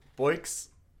Boyks,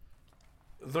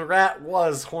 the rat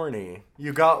was horny.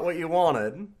 You got what you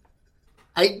wanted.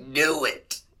 I knew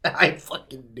it. I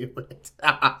fucking knew it.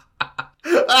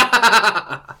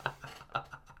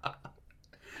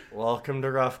 Welcome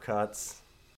to Rough Cuts.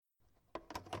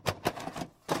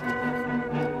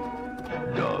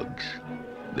 Dogs,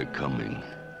 they're coming.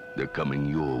 They're coming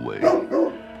your way.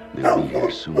 They'll be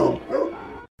here soon.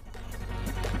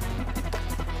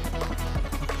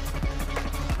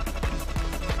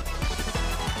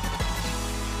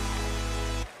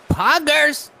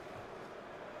 Poggers!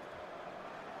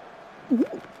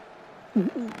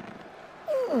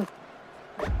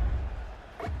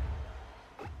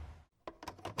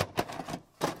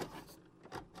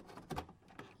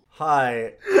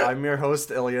 Hi, I'm your host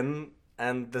Ilian,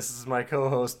 and this is my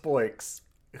co-host Boyks,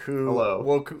 who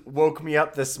Hello. woke me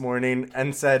up this morning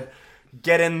and said,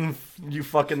 "Get in, you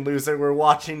fucking loser, we're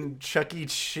watching Chuck E.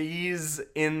 Cheese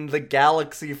in the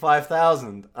Galaxy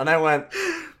 5000. And I went,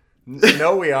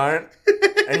 "No, we aren't."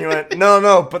 And he went,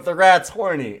 No, but the rat's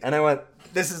horny. And I went,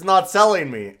 "This is not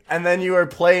selling me." And then you were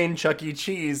playing Chuck E.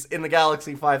 Cheese in the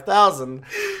Galaxy 5000,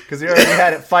 because you already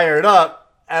had it fired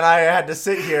up, and I had to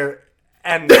sit here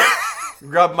and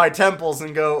rub my temples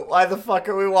and go, "Why the fuck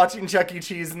are we watching Chuck E.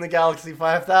 Cheese in the Galaxy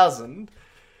 5000?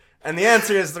 And the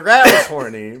answer is the rat was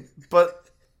horny, but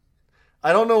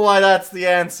I don't know why that's the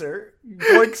answer.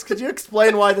 Boyks, could you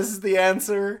explain why this is the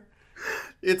answer?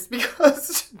 It's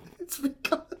because...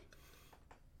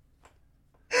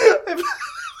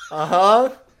 Uh-huh.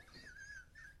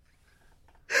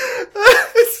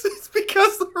 it's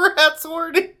because the rat's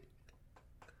horny.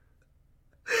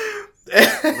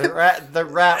 The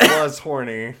rat was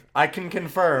horny. I can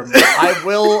confirm. I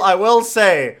will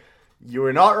say, you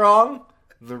were not wrong.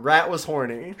 The rat was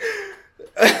horny.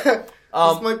 This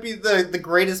might be the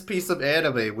greatest piece of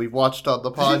anime we've watched on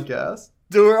the podcast.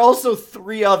 There were also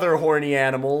 3 other horny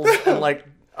animals, and like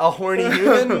a horny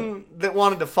human that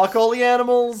wanted to fuck all the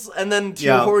animals, and then 2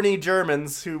 horny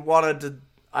Germans who wanted to,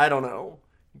 I don't know,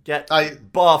 get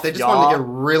buff. They just wanted to get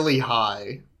really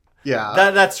high. Yeah.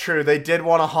 That's true. They did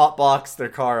want to hotbox their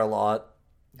car a lot.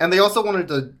 And they also wanted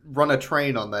to run a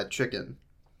train on that chicken.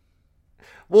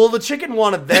 Well, the chicken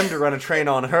wanted them to run a train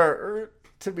on her,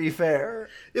 to be fair.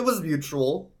 It was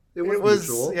mutual. It was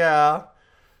mutual. Yeah.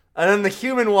 And then the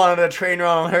human wanted a train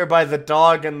run on her by the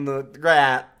dog and the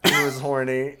rat, who was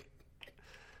horny.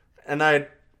 And that's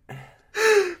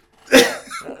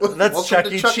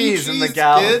Chuck E. Cheese in the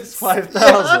Galaxy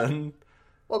 5000. Yeah.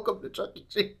 Welcome to Chuck E.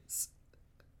 Cheese.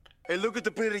 Hey, look at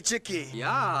the pretty chickie.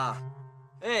 Yeah.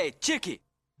 Hey, chickie.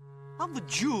 How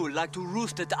would you like to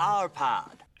roost at our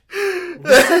pod?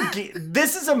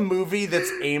 This is a movie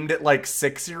that's aimed at like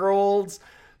 6-year-olds,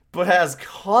 but has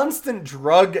constant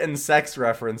drug and sex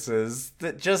references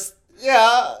that just...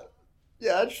 Yeah,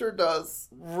 it sure does.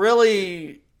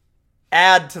 Really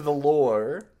add to the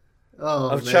lore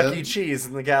of man. Chuck E. Cheese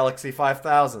in the Galaxy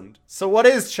 5000. So what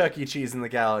is Chuck E. Cheese in the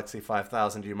Galaxy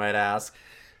 5000, you might ask?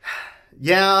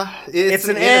 Yeah, it's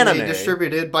an anime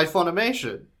distributed by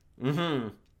Funimation. Mm-hmm.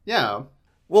 Yeah.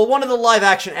 Well, one of the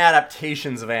live-action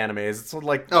adaptations of animes. It's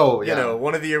like, you know,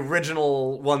 one of the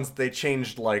original ones they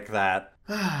changed like that.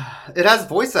 It has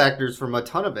voice actors from a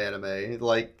ton of anime,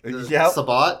 like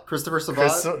Sabat, Christopher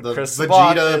Sabat, the Chris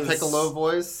Vegeta Piccolo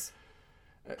voice.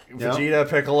 Vegeta,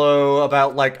 Piccolo,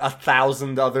 about like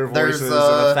 1,000 other voices in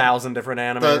 1,000 different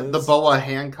animes. The Boa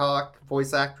Hancock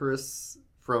voice actress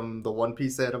from the One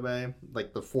Piece anime,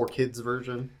 like the 4Kids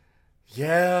version.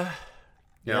 Yeah.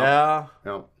 Yep.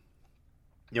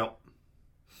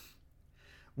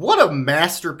 What a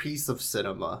masterpiece of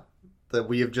cinema that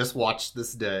we have just watched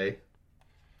this day.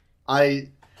 I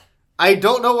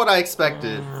don't know what I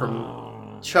expected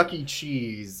from Chuck E.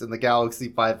 Cheese in the Galaxy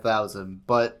 5000,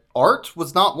 but art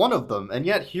was not one of them, and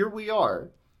yet here we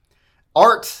are.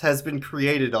 Art has been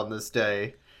created on this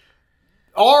day.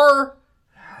 Our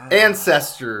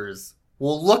ancestors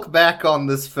will look back on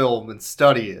this film and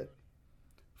study it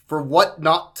for what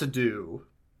not to do.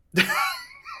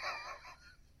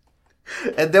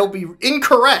 And they'll be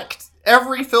incorrect.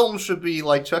 Every film should be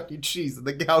like Chuck E. Cheese in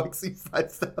the Galaxy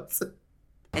 5000.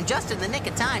 And just in the nick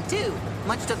of time, too.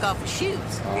 Munch took off his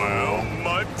shoes. Well,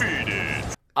 my feet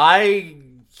is. I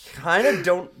kind of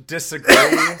don't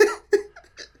disagree.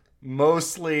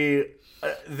 Mostly,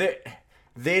 they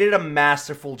did a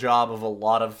masterful job of a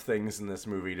lot of things in this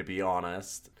movie, to be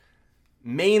honest.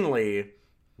 Mainly,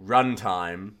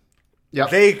 runtime. Yep.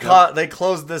 They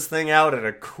closed this thing out at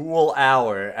a cool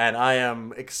hour, and I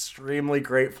am extremely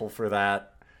grateful for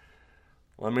that.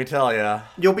 Let me tell ya.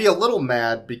 You'll be a little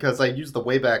mad because I used the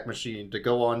Wayback Machine to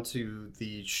go onto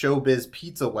the Showbiz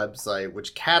Pizza website,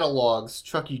 which catalogs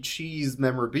Chuck E. Cheese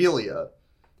memorabilia.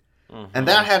 Mm-hmm. And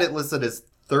that had it listed as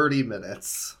 30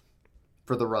 minutes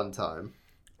for the runtime.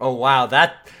 Oh, wow.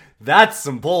 That's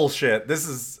some bullshit. This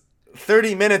is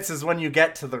 30 minutes is when you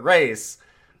get to the race,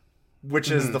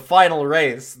 which is the final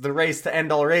race, the race to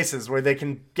end all races, where they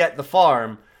can get the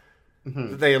farm.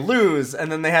 Mm-hmm. They lose,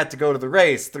 and then they had to go to the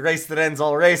race that ends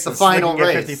all races. The final so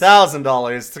they can get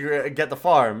 $50,000 to get the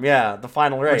farm. Yeah, the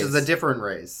final race. Which is a different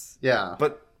race. Yeah.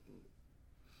 But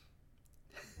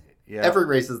yeah. Every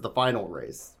race is the final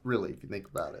race, really, if you think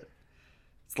about it.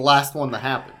 It's the last one that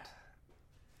happened.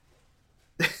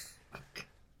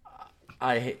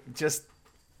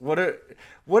 What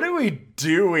are we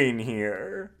doing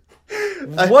here?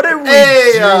 What are we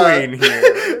doing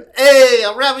here? Hey,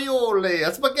 a ravioli,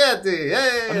 a spaghetti,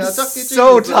 hey, I'm a Chuck E. Cheese.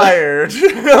 So tired.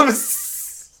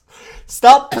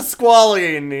 Stop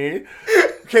Pasqualeing me.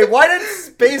 Okay, why did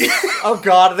Space... Oh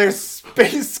god, there's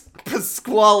Space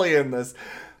Pasquale in this.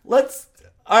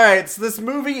 Alright, so this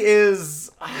movie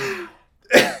is...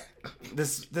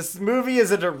 This movie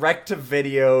is a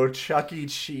direct-to-video Chuck E.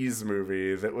 Cheese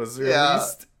movie that was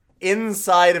released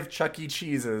inside of Chuck E.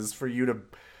 Cheese's for you to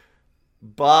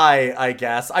buy, I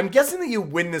guess. I'm guessing that you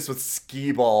win this with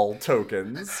skee-ball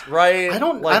tokens, right? I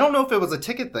don't know if it was a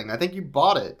ticket thing. I think you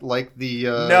bought it, like the...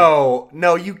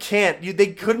 No, you can't. They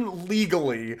couldn't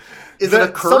legally. Is it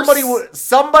a curse?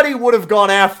 Somebody would have gone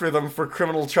after them for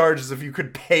criminal charges if you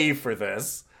could pay for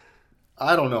this.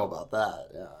 I don't know about that.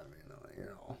 Yeah, I mean, you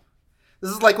know.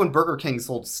 This is like when Burger King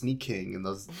sold Sneak King in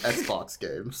those Xbox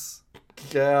games.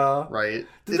 Yeah. Right?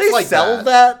 Did they sell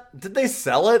that? Did they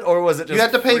sell it, or was it just you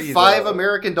had to pay free, $5 though?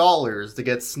 American to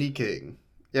get Sneaking.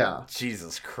 Yeah.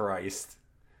 Jesus Christ.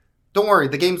 Don't worry,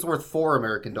 the game's worth $4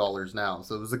 American now,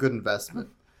 so it was a good investment.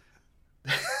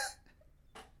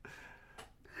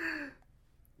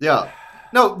 Yeah.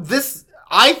 No,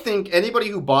 I think anybody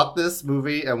who bought this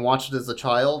movie and watched it as a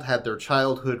child had their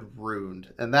childhood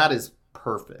ruined, and that is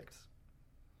perfect.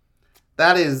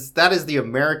 That is the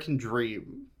American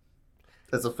dream.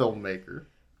 As a filmmaker.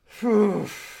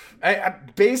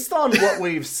 Based on what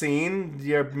we've seen,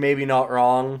 you're maybe not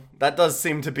wrong. That does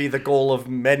seem to be the goal of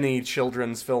many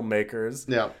children's filmmakers.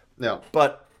 Yeah.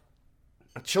 But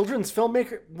a children's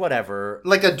filmmaker? Whatever.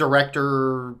 Like a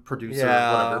director, producer,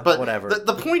 whatever. But whatever.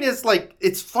 The point is, like,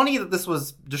 it's funny that this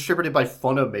was distributed by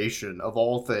Funimation, of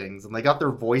all things, and they got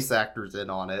their voice actors in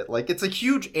on it. Like, it's a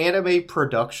huge anime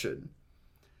production.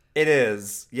 It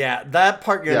is. Yeah, that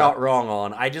part you're not wrong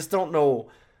on. I just don't know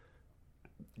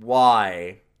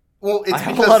why. Well, it's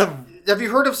because... Have you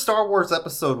heard of Star Wars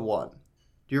Episode 1? Do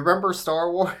you remember Star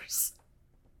Wars?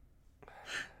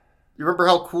 You remember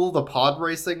how cool the pod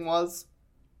racing was?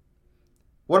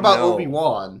 What about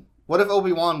Obi-Wan? What if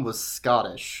Obi-Wan was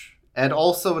Scottish? And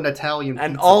also an Italian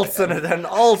and also Italian.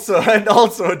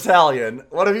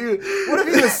 What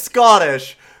if he was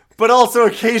Scottish, but also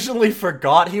occasionally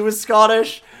forgot he was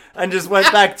Scottish? And just went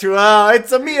back to,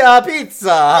 it's a mia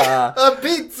pizza. A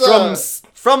pizza.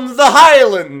 From the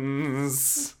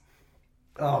Highlands.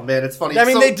 Oh, man, it's funny. I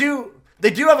mean, they do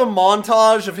have a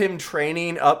montage of him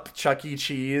training up Chuck E.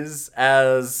 Cheese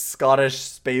as Scottish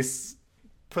Space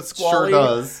Pasquale. Sure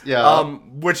does, yeah.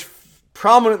 Which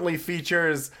prominently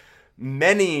features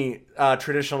many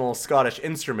traditional Scottish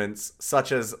instruments,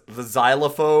 such as the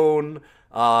xylophone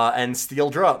and steel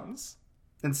drums.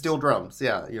 And steel drums,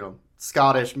 yeah,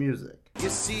 Scottish music. You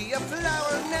see, a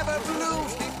flower never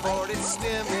blooms before its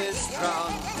stem is strong.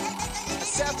 A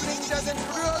sapling doesn't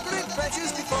grow great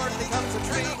branches before it becomes a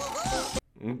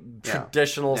tree.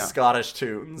 Traditional Scottish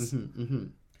tunes. Mm-hmm, mm-hmm.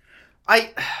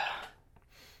 I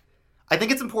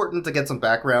think it's important to get some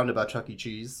background about Chuck E.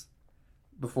 Cheese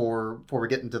before we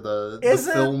get into the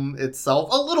film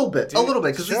itself. A little bit,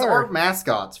 because these are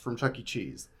mascots from Chuck E.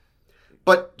 Cheese.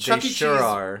 But Chuck E. Cheese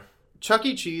are. Chuck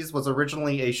E. Cheese was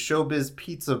originally a Showbiz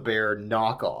Pizza Bear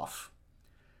knockoff.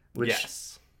 Which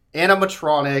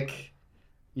animatronic,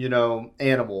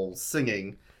 animals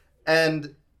singing.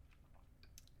 And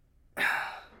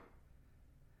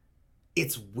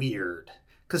it's weird.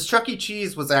 Because Chuck E.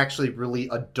 Cheese was actually really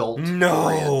adult-oriented.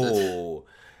 No!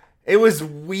 It was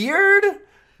weird?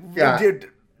 Yeah.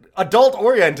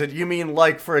 Adult-oriented, you mean,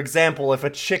 like, for example, if a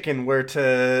chicken were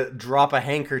to drop a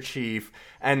handkerchief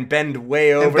and bend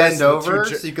way over, so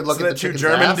you could look at the two chicken's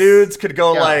German ass? dudes could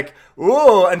go like,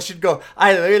 ooh, and she'd go,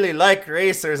 I really like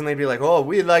racers, and they'd be like, oh,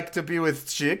 we like to be with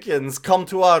chickens, come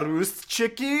to our roost,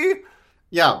 chickie.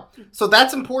 Yeah, so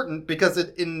that's important because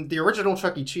in the original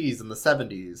Chuck E. Cheese in the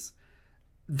 70s,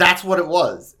 That's what it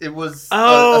was. It was.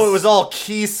 It was all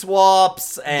key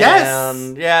swaps and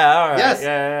Yes. Yeah, all right. Yes.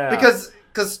 Yeah.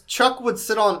 Because Chuck would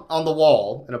sit on the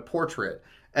wall in a portrait,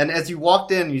 and as you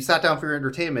walked in and you sat down for your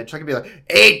entertainment, Chuck would be like,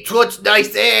 "Hey, Toots,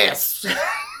 nice ass."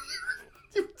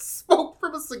 He would smoke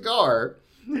from a cigar.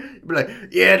 He'd be like,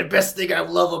 "Yeah, the best thing I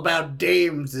love about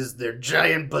dames is their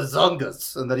giant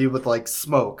bazungas," and then he would like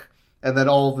smoke, and then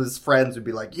all of his friends would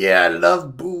be like, "Yeah, I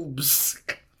love boobs,"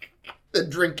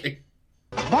 and drinking.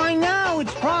 By now,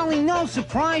 it's probably no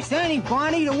surprise to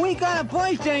anybody that we got a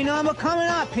birthday number coming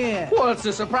up here. Well, it's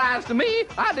a surprise to me.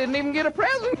 I didn't even get a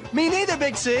present. Me neither,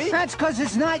 Big C. That's because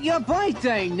it's not your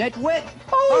birthday, nitwit.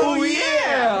 Oh,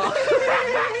 yeah!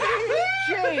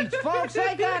 Jeez, folks,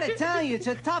 I gotta tell you, it's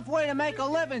a tough way to make a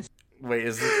living. Wait,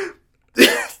 is it?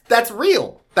 That's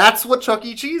real. That's what Chuck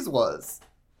E. Cheese was.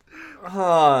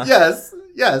 Huh. Yes. And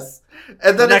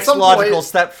then The at next some logical point,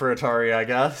 step for Atari, I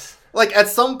guess. like at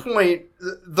some point,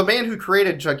 the man who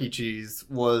created Chuck E. Cheese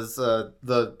was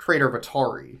the creator of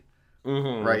Atari,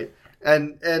 right?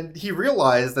 And he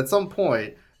realized at some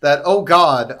point that, oh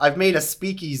God, I've made a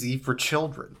speakeasy for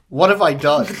children. What have I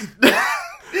done?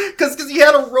 Because he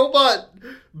had a robot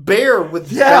bear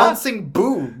with bouncing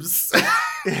boobs.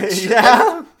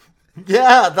 Yeah,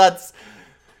 that's...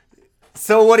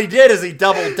 So what he did is he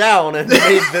doubled down and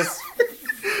made this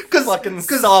fucking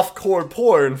softcore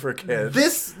porn for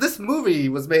kids. This movie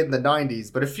was made in the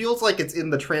 90s, but it feels like it's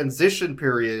in the transition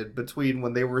period between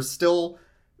when they were still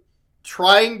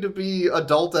trying to be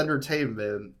adult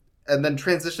entertainment and then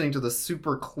transitioning to the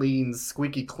super clean,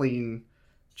 squeaky clean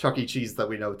Chuck E. Cheese that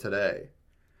we know today.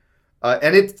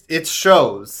 And it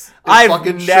shows. I've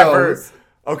never... shows.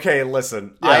 Okay,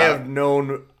 listen. Yeah.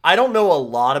 I don't know a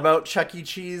lot about Chuck E.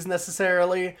 Cheese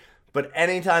necessarily, but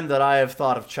anytime that I have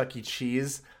thought of Chuck E.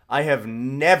 Cheese, I have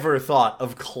never thought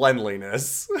of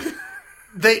cleanliness.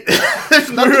 There's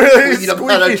nothing clean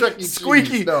about a Chuck E.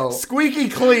 Cheese, no. Squeaky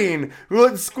clean.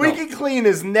 Squeaky clean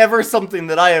is never something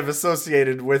that I have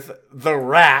associated with the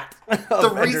rat. The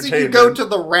reason you go to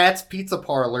the Rat's pizza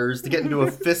parlors to get into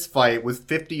a fist fight with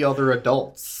 50 other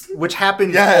adults, which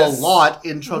happens a lot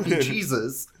in Chuck E.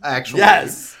 Cheese's, actually.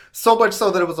 Yes. So much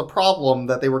so that it was a problem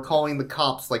that they were calling the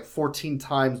cops like 14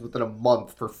 times within a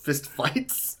month for fist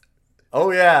fights.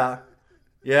 Oh, yeah.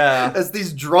 Yeah. As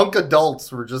these drunk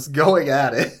adults were just going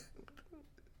at it.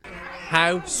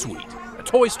 How sweet. A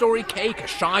Toy Story cake, a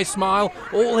shy smile,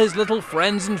 all his little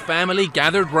friends and family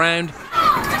gathered round.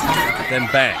 Then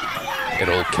bang, it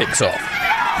all kicks off.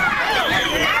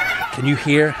 Can you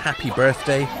hear Happy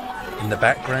Birthday in the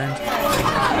background?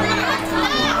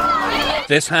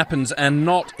 This happens, and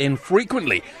not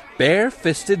infrequently,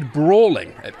 bare-fisted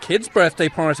brawling at kids' birthday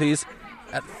parties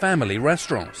at family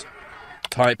restaurants.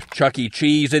 Type Chuck E.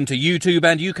 Cheese into YouTube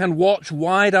and you can watch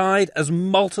wide-eyed as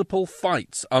multiple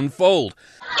fights unfold.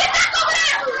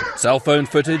 Cell phone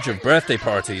footage of birthday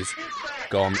parties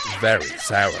gone very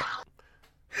sour.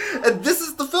 And this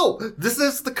is the film. This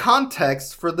is the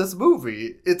context for this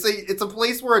movie. It's a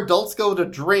place where adults go to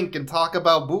drink and talk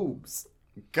about boobs.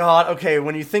 God, okay,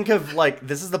 when you think of, like,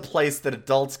 this is the place that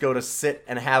adults go to sit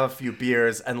and have a few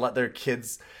beers and let their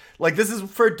kids... Like, this is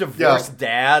for divorced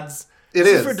dads. This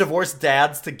is for divorced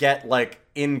dads to get, like,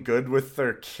 in good with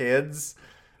their kids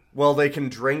while they can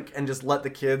drink and just let the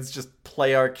kids just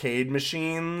play arcade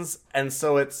machines. And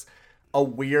so it's a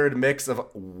weird mix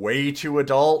of way too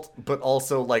adult, but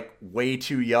also, like, way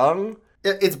too young.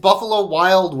 It's Buffalo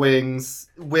Wild Wings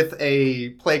with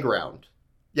a playground.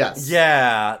 Yes.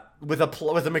 Yeah, with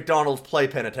a McDonald's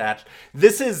playpen attached.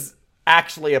 This is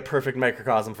actually a perfect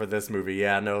microcosm for this movie.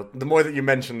 Yeah, no, the more that you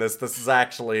mention this is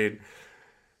actually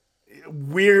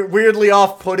weirdly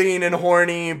off-putting and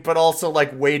horny, but also,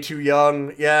 like, way too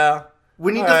young. Yeah.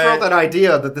 We need to throw that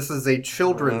idea that this is a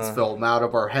children's film out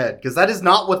of our head, because that is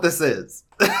not what this is.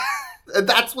 And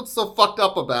that's what's so fucked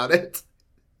up about it.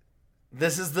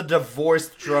 This is the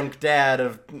divorced drunk dad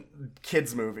of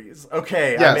kids' movies.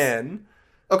 Okay, Yes. I'm in.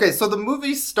 Okay, so the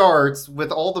movie starts with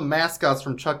all the mascots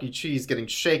from Chuck E. Cheese getting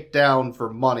shaken down for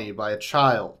money by a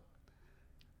child.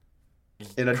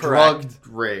 In a drug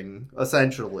ring,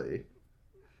 essentially.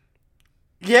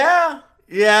 Yeah,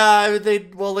 they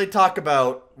talk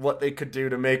about what they could do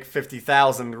to make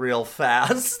 $50,000 real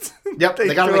fast. Yep,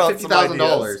 they gotta make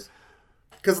 $50,000.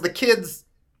 Because the kids'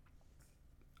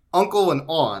 uncle and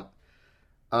aunt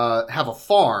have a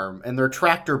farm, and their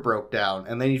tractor broke down,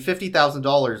 and they need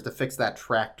 $50,000 to fix that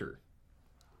tractor.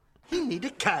 He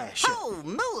needed cash. Oh,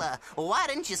 Moolah, why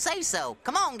didn't you say so?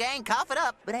 Come on, gang, cough it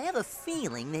up. But I have a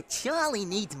feeling that Charlie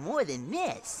needs more than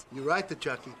this. You're right, the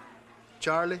Chucky.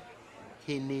 Charlie,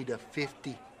 he need a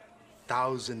 $50,000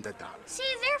 $50,000. See,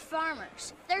 they're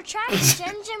farmers. Their tractor's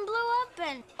engine blew up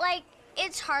and,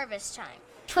 it's harvest time.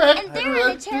 And they're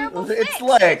in a terrible fix. It's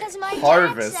like because my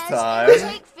harvest dad time. says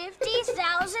it'll take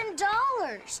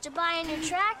 $50,000 to buy a new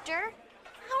tractor.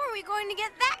 How are we going to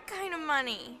get that kind of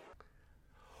money?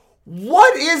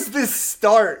 What is this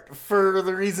start for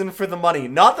the reason for the money?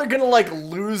 Not they're gonna,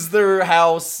 lose their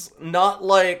house. Not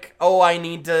I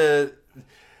need to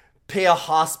pay a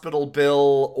hospital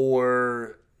bill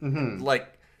or, we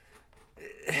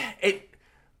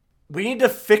need to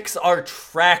fix our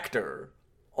tractor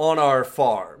on our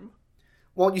farm.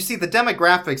 Well, you see, the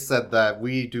demographics said that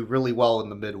we do really well in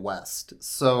the Midwest.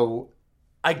 So,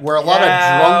 where a lot of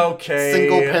drunk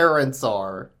single parents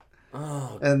are.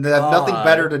 Oh, and they have nothing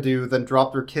better to do than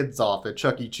drop their kids off at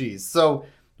Chuck E. Cheese. So,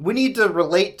 we need to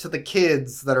relate to the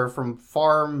kids that are from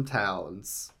farm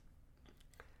towns.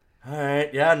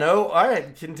 Alright,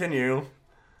 alright, continue.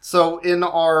 So, in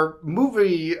our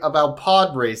movie about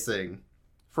pod racing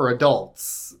for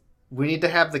adults, we need to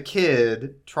have the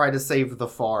kid try to save the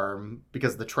farm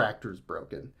because the tractor's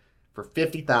broken for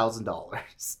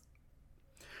 $50,000.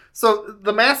 So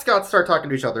the mascots start talking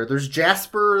to each other. There's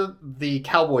Jasper, the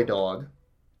cowboy dog,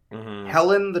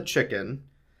 Helen, the chicken,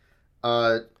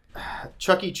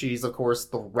 Chuck E. Cheese, of course,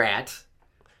 the rat,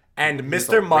 and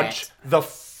Mr. Munch, the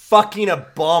fucking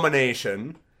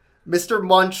abomination. Mr.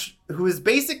 Munch, who is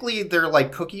basically their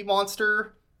Cookie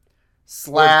Monster /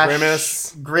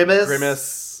 Grimace,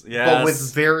 yes. But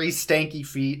with very stanky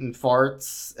feet and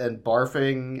farts and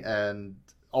barfing and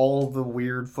all the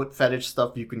weird foot fetish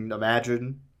stuff you can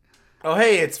imagine. Oh,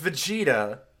 hey, it's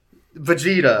Vegeta.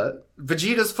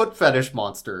 Vegeta's foot fetish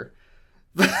monster.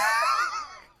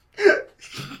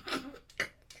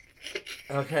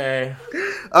 Okay.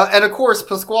 And of course,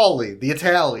 Pasquale, the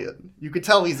Italian. You could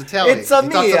tell he's Italian. It's he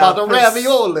talks about the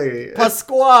ravioli.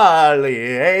 Pasquale,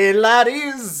 hey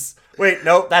laddies. Wait,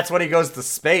 no, that's when he goes to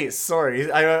space.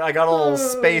 Sorry, I got a little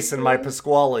space in my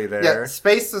Pasquale there. Yeah,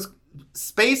 Space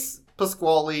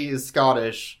Pasquale is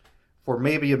Scottish for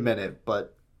maybe a minute,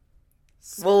 but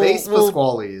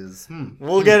Pasquale is...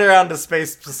 We'll get around to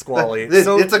Space Pasquale.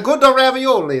 It's a good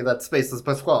ravioli that Space is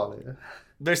Pasquale.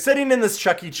 They're sitting in this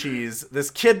Chuck E. Cheese.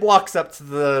 This kid walks up to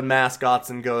the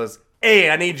mascots and goes, "Hey,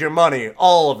 I need your money,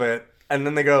 all of it." And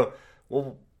then they go,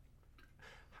 "Well,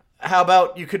 how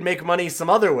about you could make money some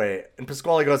other way?" And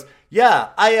Pasquale goes, "Yeah,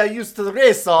 I used to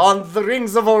race on the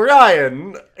rings of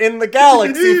Orion in the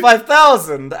Galaxy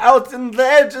 5000 out in the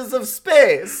edges of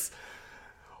space."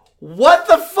 What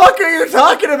the fuck are you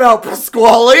talking about,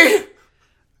 Pasquale?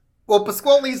 Well,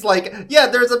 Pasquale's yeah,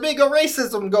 there's a big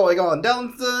racism going on down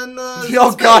in oh,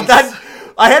 space. God,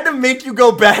 I had to make you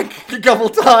go back a couple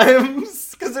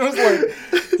times. Because it was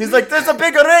he's there's a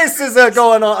big racism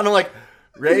going on. And I'm like,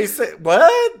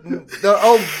 what?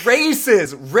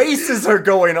 Races. Races are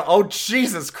going on. Oh,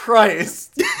 Jesus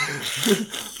Christ.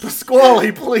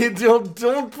 Pasquale, please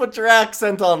don't put your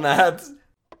accent on that.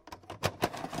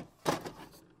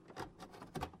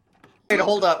 Wait,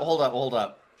 hold up.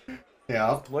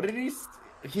 Yeah. What did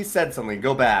he said something.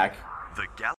 Go back.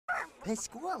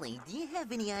 Pasquale, do you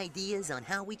have any ideas on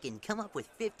how we can come up with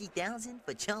 $50,000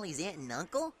 for Charlie's aunt and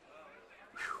uncle?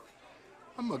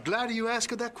 I'm glad you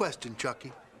asked that question,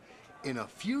 Chucky. In a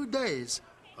few days,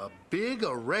 a big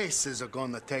races are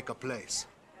gonna take place.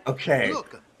 Okay.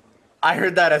 Look. I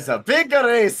heard that as a big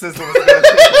racism was going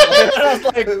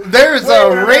to take place. There's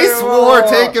a race war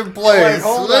taking place.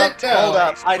 Hold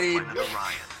up. I need...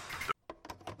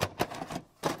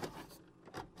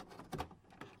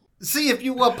 See, if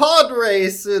you pod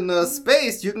race in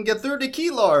space, you can get 30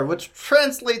 kilar, which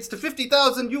translates to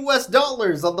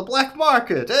 $50,000 on the black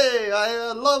market. Hey,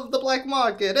 I love the black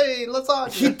market. Hey,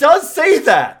 lasagna. He does say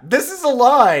that. This is a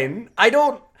line.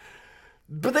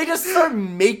 But they just start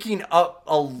making up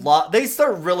a lot. They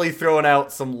start really throwing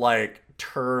out some,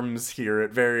 terms here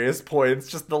at various points.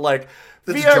 Just the,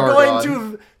 we are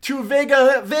going to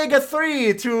Vega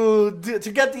 3 to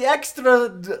get the extra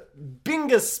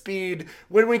bingo speed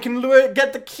when we can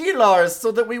get the kilars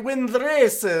so that we win the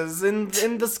races in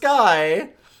the sky.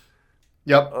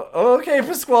 Yep. Okay,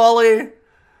 Pasquale.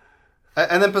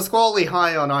 And then Pasquale,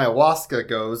 high on ayahuasca,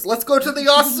 goes, "Let's go to the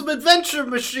awesome adventure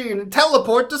machine and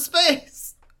teleport to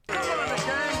space."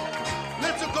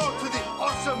 Let's go to the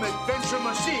awesome adventure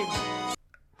machine.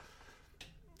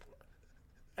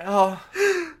 Oh.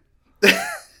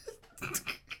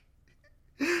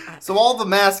 So all the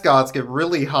mascots get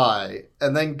really high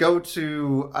and then go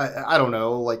to, I don't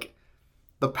know,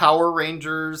 the Power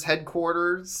Rangers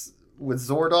headquarters with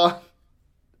Zordon.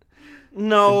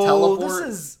 No,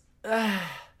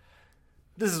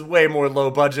 this is way more low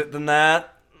budget than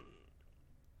that.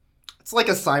 It's like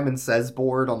a Simon Says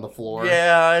board on the floor.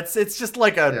 Yeah, it's just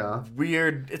like a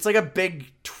weird... It's like a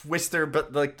big Twister,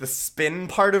 but like the spin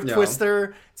part of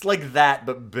Twister, it's like that,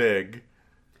 but big.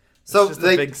 So it's just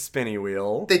a big spinny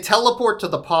wheel. They teleport to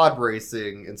the pod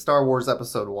racing in Star Wars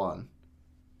Episode 1.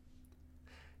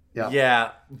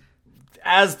 Yeah.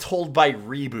 As told by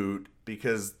Reboot,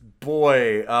 because,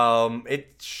 boy,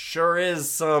 it sure is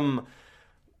some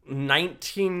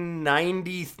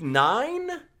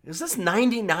 1999? Is this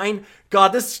 99?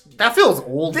 God, that feels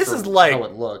old. This is like how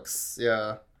it looks.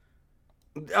 Yeah.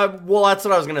 Well, that's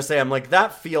what I was gonna say. I'm like,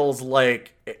 that feels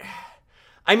like.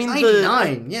 I mean,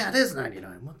 99. Yeah, it is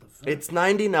 99. What the fuck? It's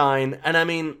 99, and I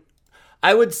mean,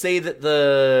 I would say that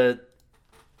the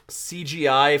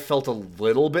CGI felt a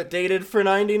little bit dated for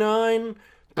 99,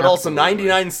 but also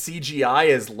 99 CGI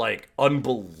is like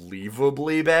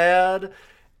unbelievably bad,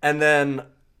 and then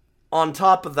on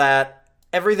top of that,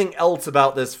 everything else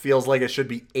about this feels like it should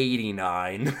be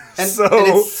 89. And it's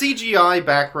CGI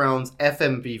backgrounds,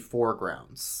 FMV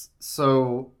foregrounds.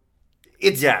 So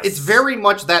it's very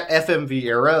much that FMV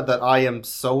era that I am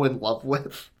so in love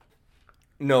with.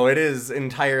 No, it is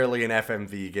entirely an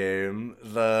FMV game.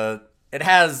 It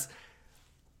has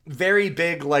very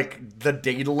big, like, the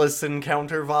Daedalus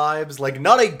encounter vibes. Like,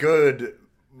 not a good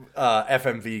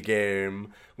FMV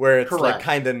game where it's like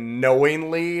kind of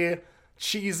knowingly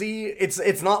cheesy.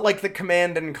 It's not like the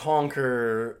Command and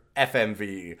Conquer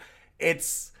FMV.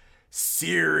 It's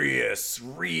serious,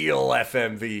 real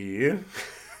FMV.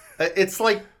 It's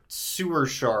like Sewer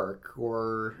Shark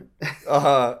or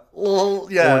well,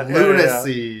 yeah, or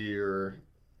Lunacy or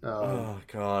oh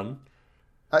god.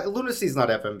 Lunacy's not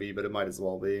FMV, but it might as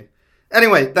well be.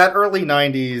 Anyway, that early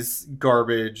 90s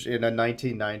garbage in a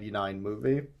 1999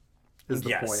 movie is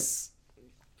the point.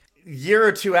 Year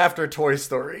or two after Toy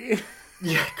Story.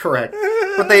 Yeah, correct.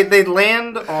 But they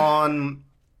land on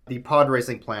the pod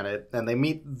racing planet, and they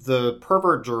meet the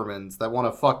pervert Germans that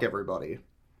want to fuck everybody.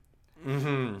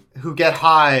 Mm-hmm. Who get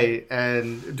high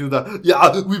and do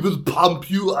we will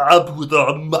pump you up with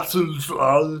our muscles.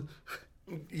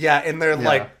 Yeah, in their,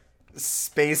 like,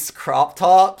 space crop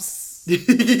tops.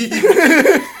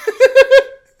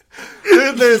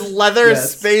 There's leather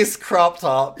space crop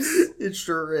tops. It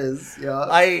sure is, yeah.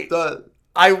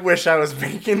 I wish I was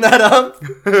making that up.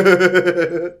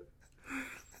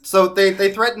 So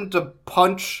they threaten to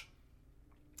punch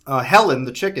Helen,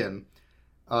 the chicken,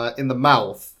 in the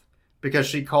mouth because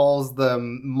she calls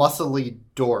them muscly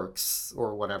dorks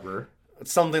or whatever.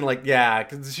 Something like,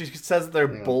 because she says they're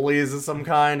bullies of some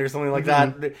kind or something like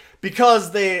that.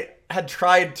 Because they had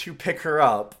tried to pick her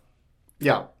up.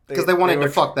 Yeah, because they wanted to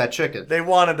fuck that chicken. They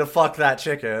wanted to fuck that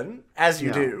chicken, as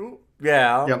you do.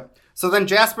 Yeah. Yep. So then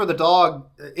Jasper the dog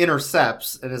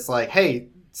intercepts and is like, hey,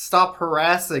 stop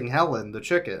harassing Helen, the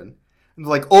chicken. And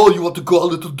they're like, oh, you want to go,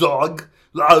 little dog?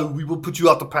 We will put you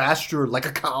out to pasture like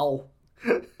a cow.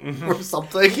 Or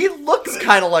something. He looks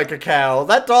kind of like a cow.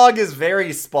 That dog is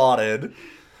very spotted.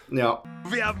 Yeah.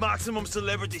 We have maximum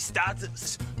celebrity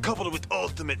status, coupled with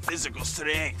ultimate physical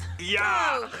strength. Yeah!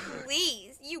 Oh,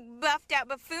 please. You buffed out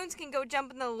buffoons can go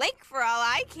jump in the lake for all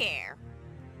I care.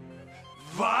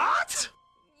 What?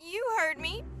 You heard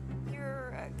me.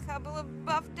 You're a couple of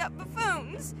buffed up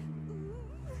buffoons.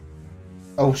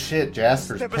 Oh shit,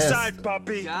 Jasper's Step pissed. aside,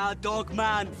 puppy. Yeah, dog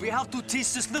man, we have to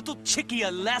teach this little chickie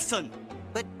a lesson.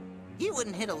 But you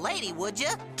wouldn't hit a lady, would you?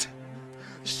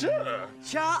 Sure.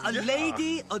 Yeah, a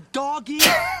lady, a doggy,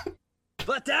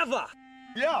 whatever.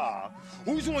 Yeah.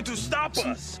 Who's going to stop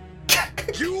us?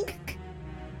 You?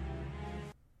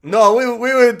 No,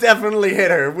 we would definitely hit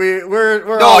her. We're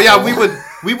No, awful. yeah,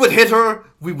 we would hit her,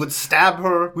 we would stab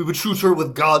her, we would shoot her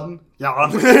with gun. Yeah.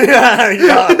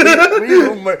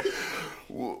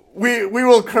 We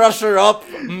will crush her up,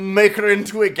 make her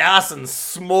into a gas, and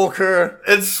smoke her.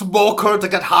 And smoke her to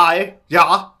get high.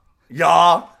 Yeah.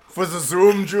 Yeah, for the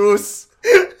Zoom juice.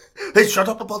 Hey, shut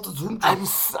up about the Zoom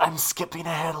juice. I'm skipping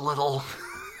ahead a little.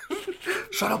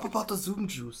 Shut up about the Zoom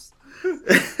juice.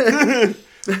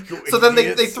 So then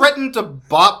they threaten to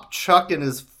bop Chuck in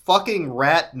his fucking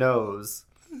rat nose.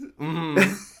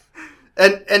 Mm-hmm.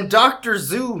 and Dr.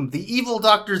 Zoom, the evil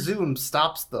Dr. Zoom,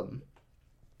 stops them.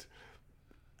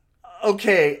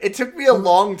 Okay, it took me a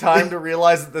long time to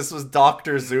realize that this was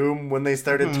Dr. Zoom when they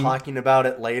started talking about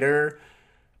it later.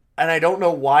 And I don't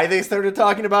know why they started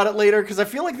talking about it later, because I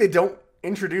feel like they don't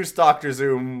introduce Dr.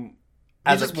 Zoom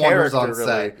as a character, on really.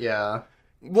 set, yeah.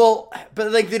 Well,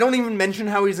 but like they don't even mention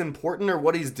how he's important or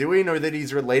what he's doing or that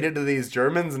he's related to these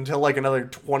Germans until like another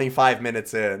 25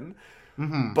 minutes in.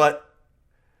 Mm-hmm. But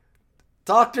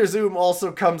Dr. Zoom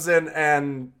also comes in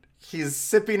and he's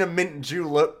sipping a mint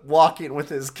julep, walking with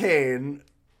his cane,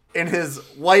 in his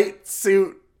white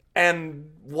suit and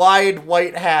wide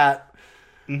white hat.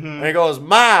 And he goes,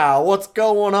 "Ma, what's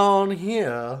going on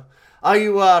here? Are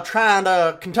you trying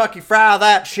to Kentucky fry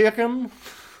that chicken?"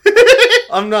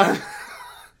 I'm not.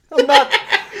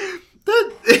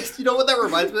 You know what that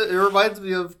reminds me? It reminds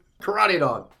me of Karate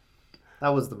Dog. That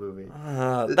was the movie.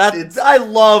 I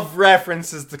love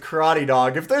references to Karate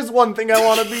Dog. If there's one thing I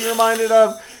want to be reminded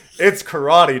of, it's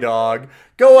Karate Dog.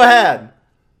 Go ahead.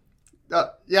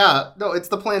 Yeah, no, it's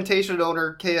the plantation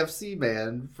owner KFC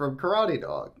man from Karate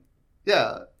Dog.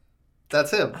 Yeah, that's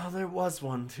him. Oh, there was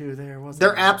one too.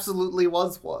 There absolutely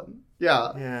was one.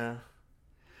 Yeah. Yeah.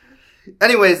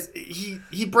 Anyways,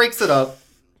 he breaks it up.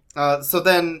 So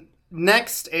then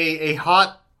next, a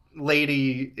hot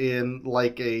lady in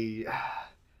like a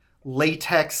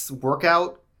latex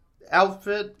workout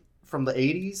outfit from the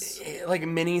 80s. Like a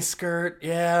mini skirt.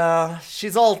 Yeah.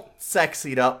 She's all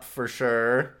sexied up for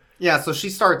sure. Yeah, so she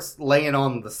starts laying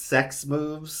on the sex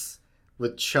moves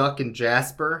with Chuck and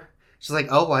Jasper. She's like,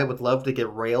 "Oh, I would love to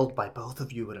get railed by both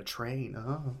of you in a train."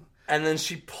 Oh. And then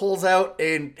she pulls out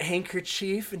a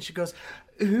handkerchief and she goes,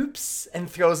 "Oops," and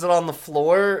throws it on the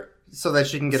floor. So that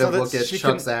she can get a look at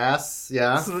Chuck's ass.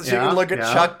 Yeah. So that she can look at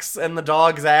Chuck's and the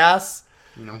dog's ass.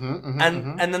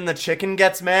 And then the chicken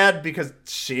gets mad because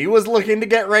she was looking to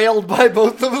get railed by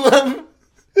both of them.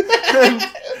 And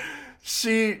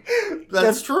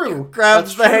That's true.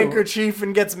 Grabs the handkerchief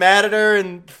and gets mad at her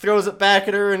and throws it back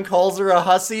at her and calls her a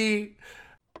hussy.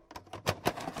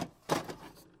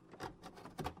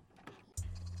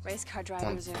 Race car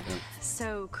drivers are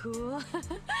so cool.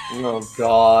 Oh,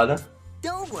 God.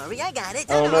 Don't worry, I got it.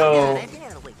 Oh, no.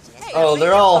 Oh,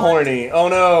 they're all horny. Oh,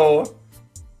 no.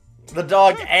 The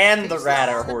dog and the rat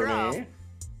are horny.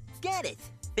 Get it.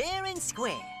 Fair and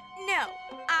square. No,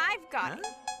 I've got it.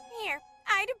 Here,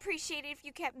 I'd appreciate it if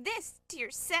you kept this to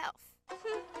yourself.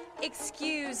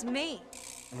 Excuse me.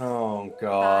 Oh,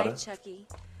 God. Hi, Chucky.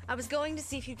 I was going to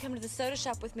see if you'd come to the soda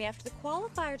shop with me after the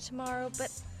qualifier tomorrow,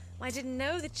 but I didn't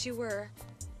know that you were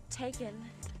taken.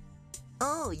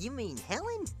 Oh, you mean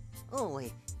Helen? Oh,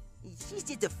 she's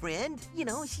just a friend. You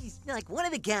know, she's like one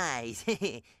of the guys.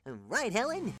 Right,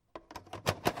 Helen?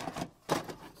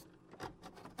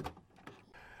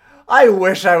 I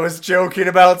wish I was joking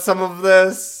about some of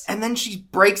this. And then she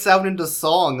breaks out into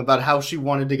song about how she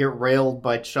wanted to get railed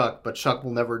by Chuck, but Chuck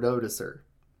will never notice her.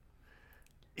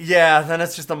 Yeah, then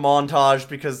it's just a montage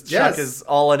because Chuck is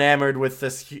all enamored with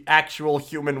this actual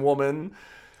human woman.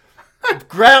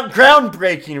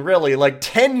 Groundbreaking, really. Like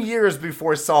 10 years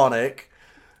before Sonic.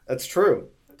 That's true.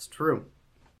 That's true.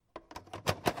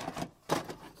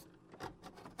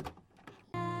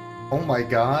 Oh my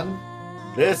God.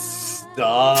 This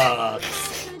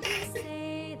sucks.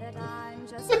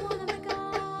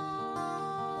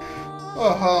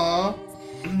 Uh-huh.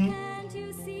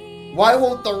 Why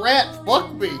won't the rat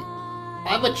fuck me?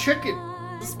 I'm a chicken.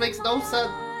 This makes no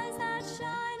sense.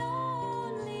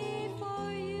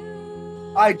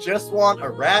 I just want a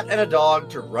rat and a dog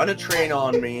to run a train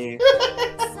on me.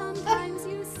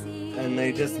 And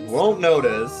they just won't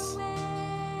notice.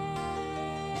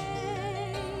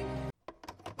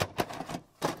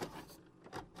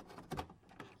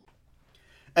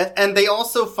 And they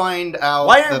also find out...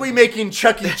 Why aren't we making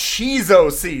Chuck E. Cheese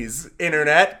OCs,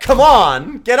 internet? Come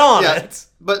on, get on it.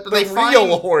 But the they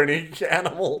real horny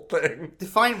animal thing. They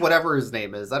find whatever his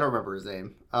name is. I don't remember his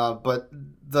name. But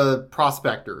the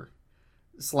prospector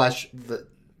 / the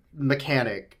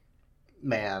mechanic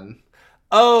man.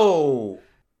 Oh.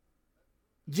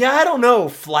 Yeah, I don't know.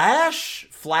 Flash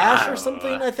or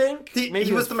something, I think?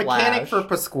 He was the mechanic for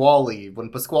Pasquale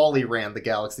when Pasquale ran the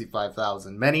Galaxy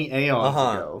 5000 many aeons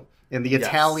ago in the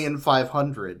Italian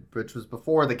 500, which was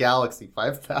before the Galaxy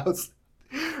 5000.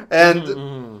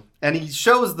 And he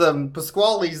shows them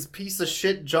Pasquale's piece of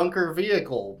shit junker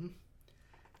vehicle.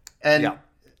 And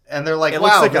they're like, it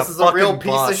wow, like this is a real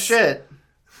piece of shit.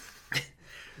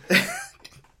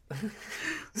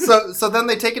 So then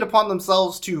they take it upon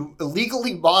themselves to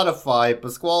illegally modify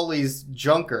Pasquale's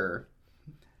junker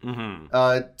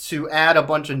to add a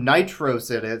bunch of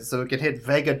nitros in it so it can hit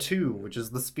Vega 2, which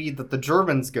is the speed that the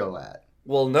Germans go at.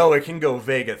 Well, no, it can go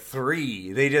Vega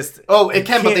 3. They just... Oh, it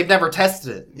can, but they've never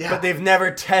tested it. Yeah. But they've never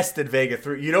tested Vega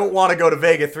 3. You don't want to go to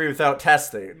Vega 3 without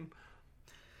testing.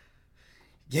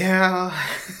 Yeah.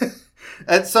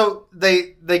 And so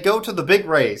they go to the big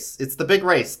race. It's the big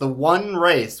race. The one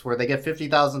race where they get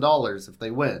 $50,000 if they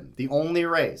win. The only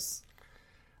race.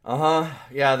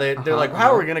 Yeah, they're like,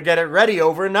 how are we going to get it ready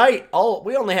overnight?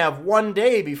 We only have one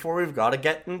day before we've got to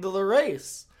get into the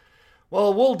race.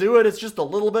 Well, we'll do it. It's just a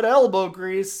little bit of elbow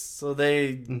grease. So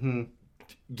they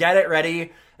get it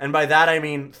ready. And by that I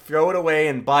mean throw it away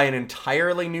and buy an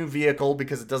entirely new vehicle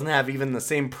because it doesn't have even the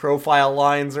same profile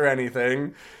lines or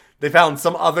anything. They found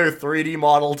some other 3D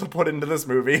model to put into this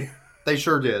movie. They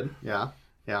sure did. Yeah.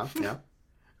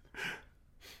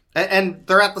 And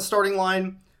they're at the starting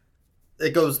line.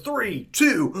 It goes 3,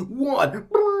 2, 1.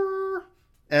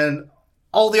 And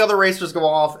all the other racers go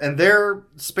off, and their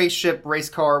spaceship race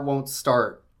car won't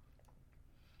start.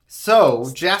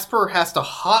 So Jasper has to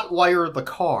hotwire the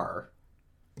car.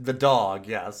 The dog,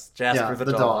 yes. Jasper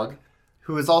the dog.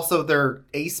 Who is also their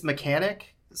ace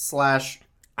mechanic /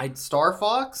 Star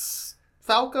Fox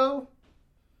Falco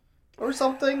or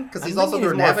something, because he's also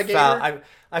their navigator.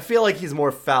 I feel like he's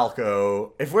more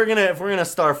Falco. If we're gonna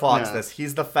Star Fox this,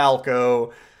 he's the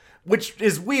Falco, which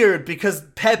is weird because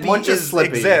Peppy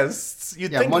exists.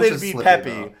 You'd think they'd be Peppy,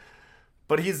 though.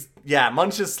 But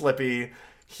Munch is Slippy.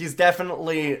 He's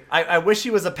definitely. I wish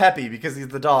he was a Peppy because he's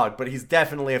the dog, but he's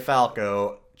definitely a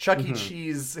Falco. Chuck E.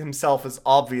 Cheese himself is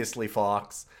obviously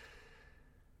Fox.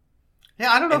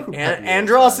 Yeah, I don't know who Peppy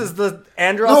Andros is. The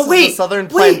Southern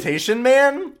Plantation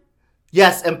Man.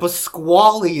 Yes, and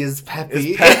Pasquale is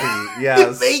Peppy.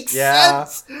 Yes. It makes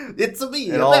sense. It's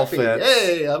me, it all Peppy. fits.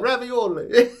 Hey, a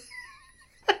ravioli.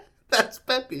 That's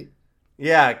Peppy.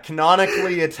 Yeah,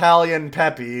 canonically Italian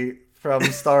Peppy from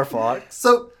Star Fox.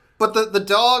 But the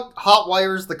dog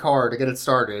hotwires the car to get it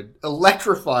started,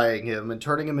 electrifying him and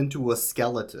turning him into a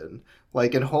skeleton,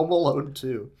 like in Home Alone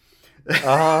 2.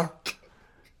 Uh-huh.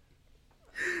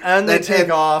 And they take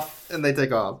off.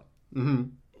 Mm-hmm.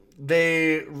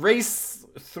 They race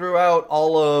throughout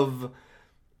all of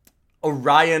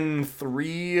Orion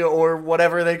 3 or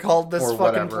whatever they called this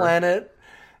planet.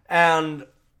 And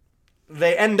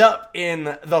they end up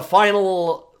in the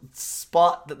final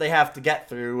spot that they have to get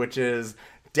through, which is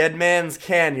Dead Man's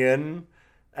Canyon.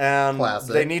 And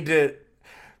Classic. They need to...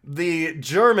 The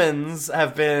Germans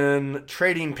have been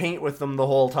trading paint with them the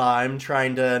whole time,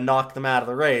 trying to knock them out of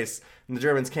the race. And the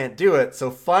Germans can't do it.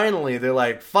 So finally, they're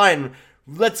like, fine,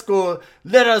 let's go.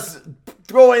 Let us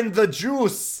throw in the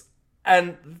juice.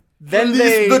 And then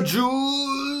Release the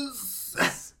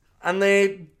juice. And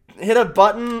they hit a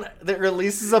button that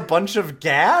releases a bunch of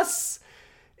gas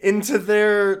into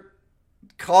their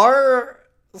car.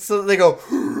 So they go...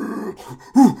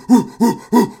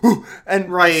 And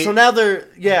so now they're...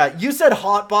 Yeah, you said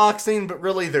hot boxing, but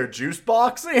really they're juice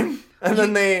boxing. And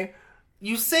then they...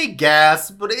 You say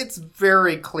gas, but it's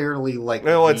very clearly like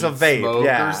it's a vape,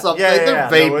 or something. Yeah, they're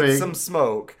vaping. No, it's some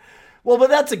smoke. Well,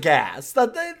 but that's a gas. Those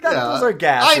are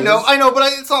gases. I know,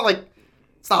 but it's not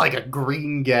like a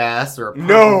green gas or a purple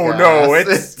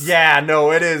gas.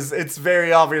 It is. It's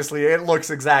very obviously. It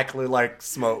looks exactly like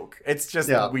smoke. It's just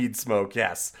weed smoke.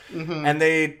 Yes, and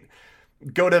they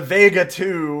go to Vega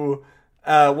 2.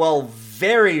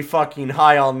 Very fucking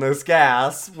high on this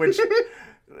gas, which.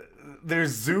 Their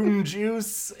Zoom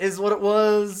juice is what it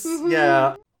was.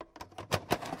 Yeah.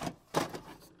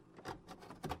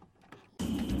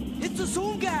 It's the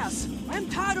Zoom gas. I'm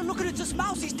tired of looking at this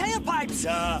mousy's tailpipes.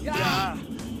 Yeah.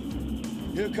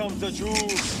 Here comes the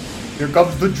juice.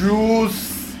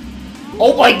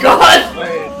 Oh my god!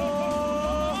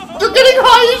 They're getting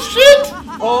high as shit!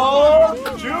 Oh,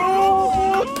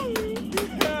 juice!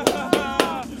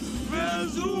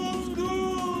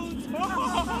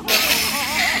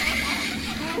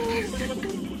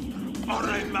 All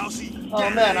right, Mousy. Oh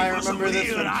man, I remember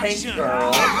this from Tank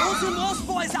Girl. Those are lost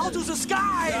boys out to the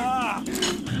sky. Yeah.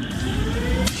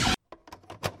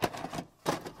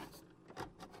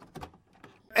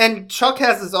 And Chuck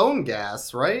has his own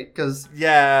gas, right? He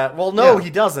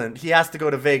doesn't. He has to go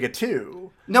to Vega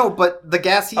 2. No, but the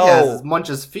gas he has is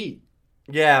Munch's feet.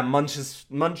 Yeah,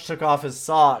 Munch took off his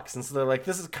socks, and so they're like,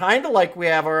 this is kind of like we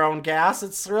have our own gas.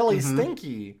 It's really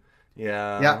stinky.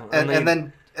 Yeah. Yeah,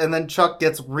 and then Chuck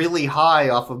gets really high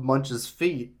off of Munch's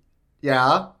feet.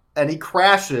 Yeah, and he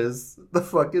crashes the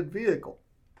fucking vehicle.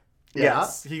 Yeah.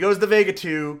 Yes, he goes to Vega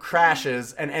 2,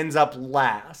 crashes, and ends up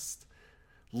last.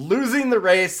 Losing the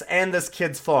race and this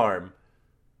kid's farm.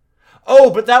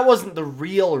 Oh, but that wasn't the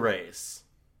real race.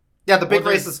 Yeah, the big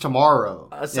race is tomorrow.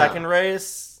 A second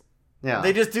race? Yeah.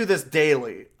 They just do this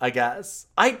daily, I guess.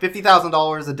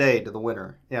 $50,000 a day to the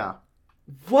winner. Yeah.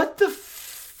 What the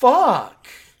fuck?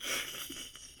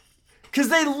 Because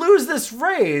they lose this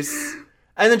race,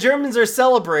 and the Germans are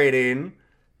celebrating,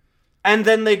 and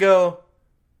then they go,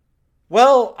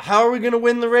 well, how are we going to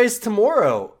win the race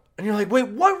tomorrow? And you're like, wait,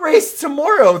 what race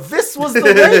tomorrow? This was the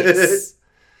race.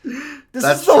 This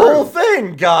is the whole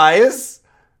thing, guys.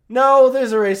 No,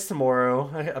 there's a race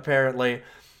tomorrow, apparently.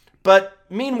 But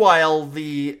meanwhile,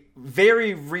 the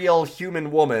very real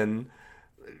human woman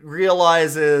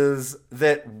realizes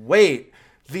that, wait,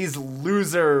 these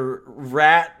loser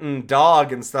rat and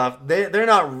dog and stuff, they're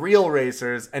not real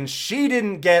racers, and she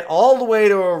didn't get all the way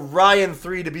to Orion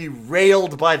 3 to be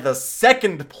railed by the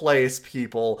second place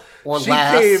people. Or she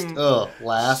last. Came,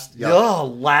 last. Yep.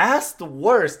 Last? The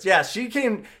worst. Yeah, she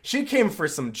came for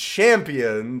some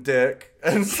champion dick.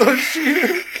 And so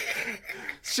she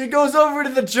goes over to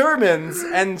the Germans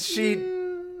and she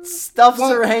stuffs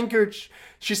her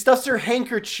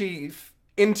handkerchief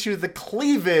into the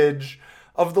cleavage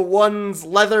of the one's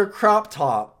leather crop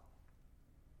top.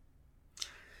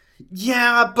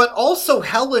 Yeah, but also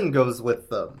Helen goes with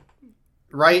them,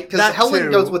 right? Because Helen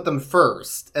goes with them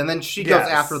first, and then she goes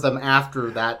after them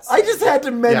after that scene. I just had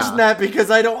to mention that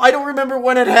because I don't remember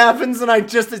when it happens, and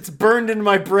it's burned in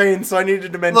my brain, so I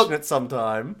needed to mention it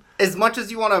sometime. As much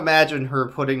as you want to imagine her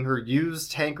putting her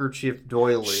used handkerchief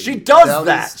doily, she does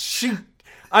that.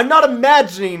 I'm not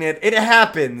imagining it. It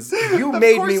happens. You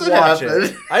made me watch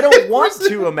it. I don't want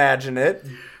to imagine it.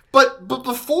 But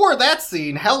before that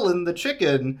scene, Helen, the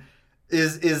chicken,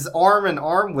 is arm in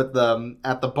arm with them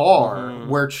at the bar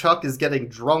where Chuck is getting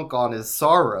drunk on his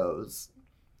sorrows.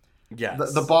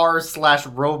 Yes. The bar /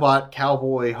 robot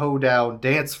cowboy hoedown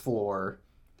dance floor.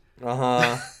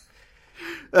 Uh-huh.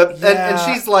 And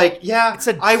she's like, yeah,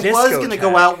 I was going to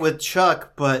go discotheque. out with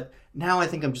Chuck, but now I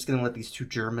think I'm just going to let these two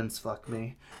Germans fuck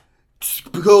me.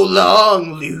 Just go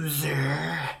long,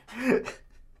 loser.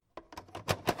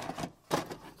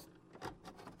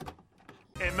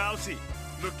 Hey, Mousy,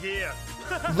 look here.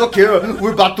 Look here,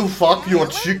 we're about to fuck your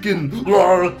chicken.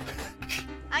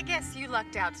 I guess you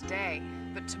lucked out today,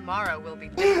 but tomorrow will be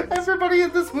different. Everybody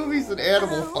in this movie's an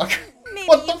animal fucker. Maybe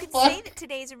What you the could fuck? say that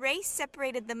today's race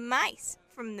separated the mice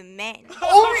from the men.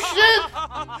 Oh shit!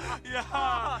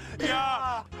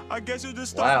 Yeah. I guess you're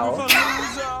just Wow. stuck with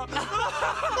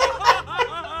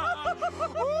a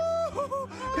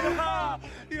loser.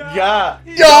 Yeah.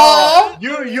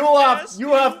 You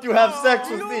have to have sex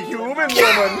with the human woman.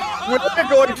 We're not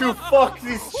going to fuck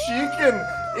this chicken,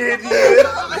 idiot.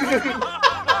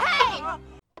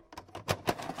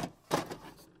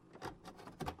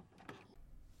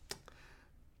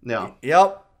 No.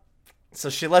 Yep. So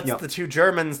she lets the two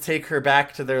Germans take her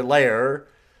back to their lair.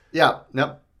 Yeah.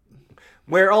 Nope.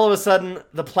 Where all of a sudden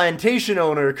the plantation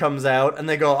owner comes out and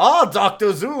they go, "Oh,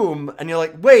 Dr. Zoom," and you're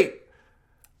like, "Wait,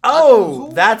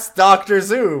 that's Dr.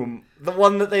 Zoom, the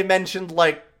one that they mentioned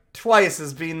like twice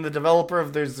as being the developer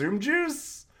of their Zoom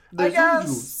juice." I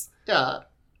guess. Yeah.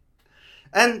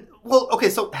 And well, okay,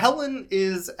 so Helen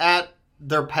is at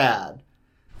their pad,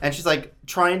 and she's like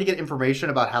trying to get information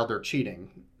about how they're cheating,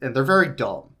 and they're very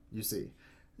dumb. You see,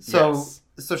 so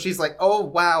she's like, "Oh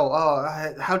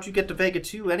wow, how'd you get to Vega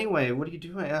 2 anyway? What are you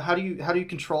doing? How do you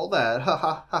control that?" Ha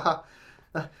ha ha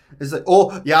ha. It's like,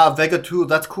 "Oh yeah, Vega 2,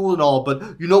 that's cool and all,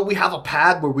 but you know we have a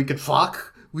pad where we could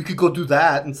fuck. We could go do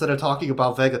that instead of talking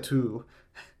about Vega 2."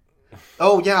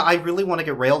 "Oh yeah, I really want to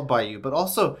get railed by you, but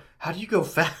also, how do you go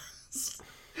fast?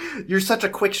 You're such a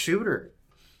quick shooter."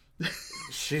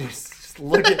 She's just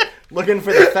looking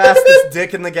for the fastest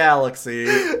dick in the galaxy.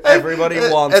 Everybody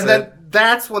wants it. And then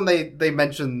that's when they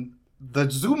mention the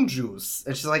Zoom juice.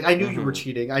 And she's like, "I knew you were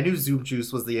cheating. I knew Zoom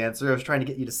juice was the answer. I was trying to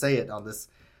get you to say it on this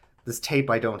tape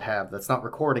I don't have that's not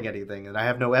recording anything, and I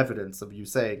have no evidence of you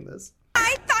saying this."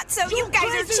 I thought so. You guys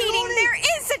are cheating. There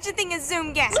is such a thing as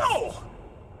Zoom guests. No!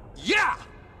 Yeah!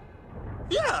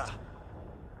 Yeah!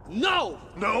 No!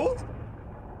 No?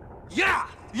 Yeah!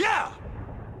 Yeah!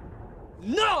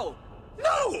 No!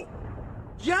 No!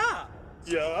 Yeah!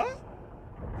 Yeah?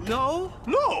 No?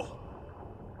 No!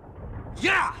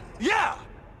 Yeah! Yeah!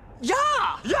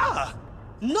 Yeah! Yeah!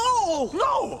 No!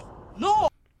 No! No!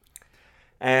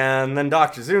 And then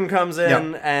Dr. Zoom comes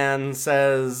in and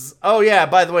says, "Oh yeah,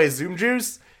 by the way, Zoom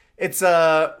juice, it's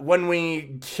when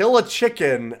we kill a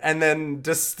chicken and then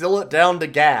distill it down to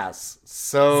gas.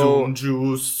 So Zoom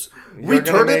juice. We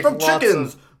turn it from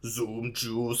chickens. Zoom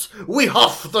juice. We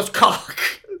huff the cock.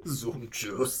 Zoom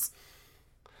juice."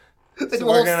 They do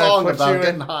a whole song about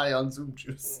getting high on Zoom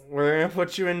juice. We're gonna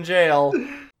put you in jail.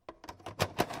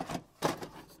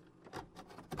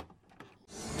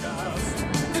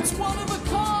 It's one of a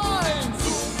kind.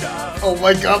 Oh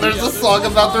my god, there's a song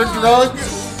about their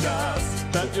drugs.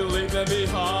 That you leave them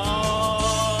behind.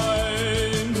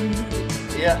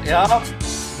 Yeah.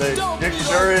 It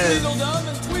sure is. Tweedledum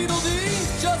and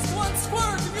Tweedledee. Just one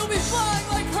squirt and you'll be flying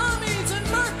like Hermes and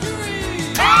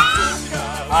Mercury. Just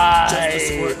a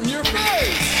squirt in your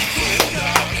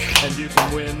face. And you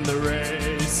can win the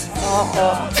race.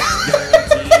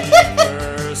 Guaranteed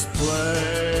first place.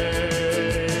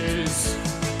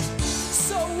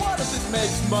 What if it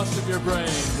makes mush of your brain?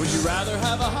 Would you rather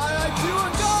have a high IQ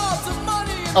and gobs of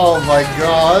money Oh my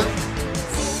god.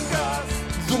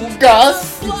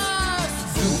 Zungas.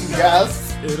 Zungas.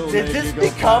 Did this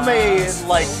become a,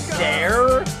 like,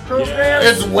 dare program?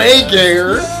 It's way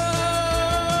gayer.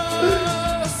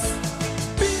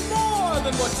 Be more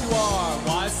than what you are.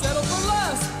 Why settle for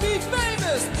less? Be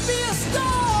famous. Be a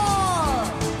star.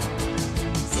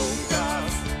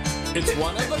 It's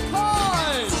one of a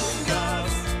kind.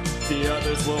 The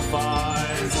others will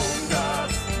find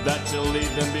that you'll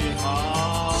leave them behind.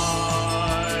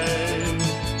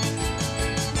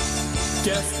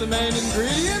 Guess the main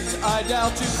ingredient? I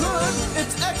doubt you could.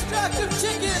 It's extract of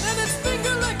chicken and it's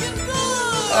finger licking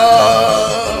good.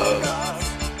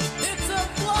 It's a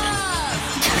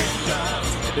blast.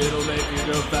 It'll make you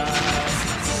go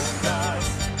fast.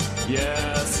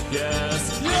 Yes,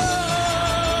 yes, yes.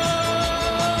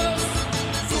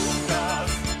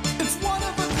 It's one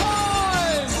of a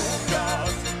kind.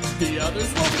 The others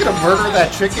will You gonna murder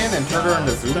that chicken and turn her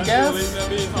into Zoom gas?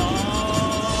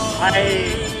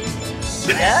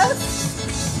 Yes?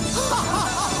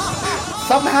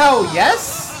 Somehow,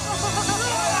 yes?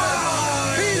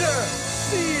 Peter,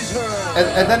 seize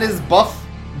her. And then his buff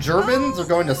Germans are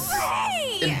going to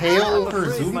inhale her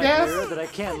Zoom my gas? dear, that I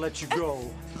can't let you go.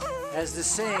 As the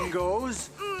saying goes,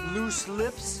 loose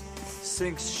lips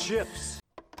sinks ships.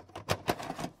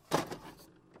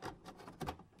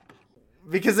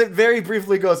 Because it very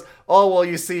briefly goes, oh, well,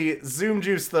 you see, Zoom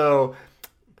Juice, though,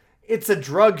 it's a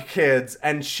drug, kids,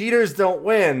 and cheaters don't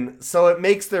win, so it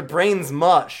makes their brains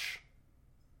mush.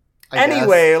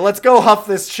 Anyway, let's go huff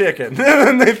this chicken.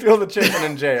 And they throw the chicken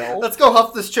in jail. Let's go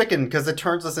huff this chicken, because it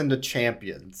turns us into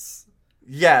champions.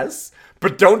 Yes,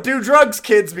 but don't do drugs,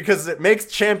 kids, because it makes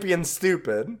champions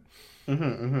stupid.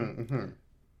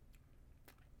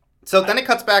 So then it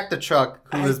cuts back to Chuck,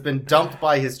 who has been dumped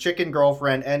by his chicken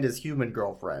girlfriend and his human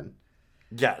girlfriend.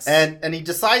 Yes. And he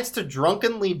decides to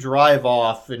drunkenly drive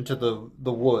off into the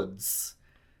woods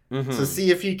to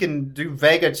see if he can do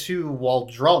Vega 2 while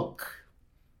drunk.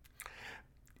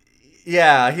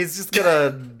 Yeah, he's just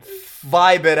gonna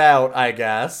vibe it out, I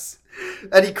guess.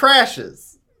 And he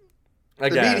crashes.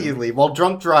 Again. Immediately while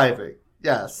drunk driving.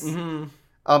 Yes. To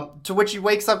which he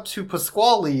wakes up to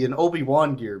Pasquale in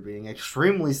Obi-Wan gear being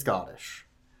extremely Scottish.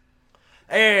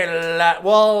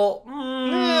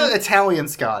 Italian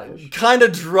Scottish. Kind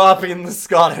of dropping the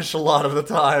Scottish a lot of the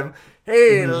time.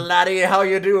 Hey, laddie, how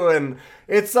you doing?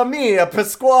 It's me, a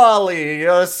Pasquale,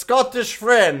 your Scottish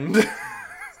friend.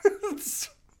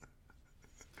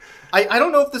 I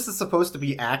don't know if this is supposed to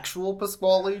be actual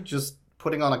Pasquale, just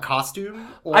putting on a costume,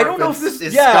 or I don't know if this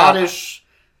is Scottish.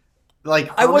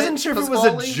 Like, I wasn't sure Pasquale?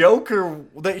 if it was a joke or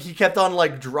that he kept on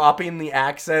like dropping the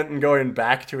accent and going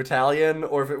back to Italian,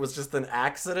 or if it was just an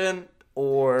accident,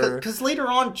 or because later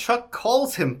on Chuck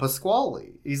calls him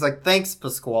Pasquale. He's like, "Thanks,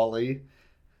 Pasquale,"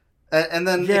 and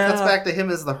then it cuts back to him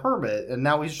as the hermit, and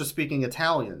now he's just speaking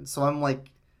Italian. So I'm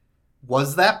like,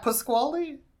 was that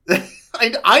Pasquale?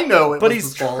 I know it but was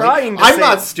he's Pasquale. trying to I'm say...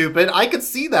 not stupid. I could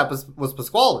see that was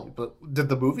Pasquale, but did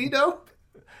the movie know?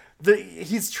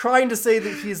 He's trying to say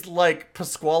that he's like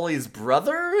Pasquale's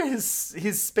brother, his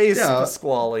space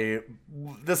Pasquale,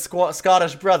 the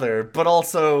Scottish brother, but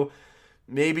also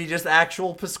maybe just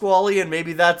actual Pasquale, and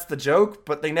maybe that's the joke,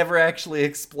 but they never actually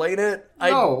explain it.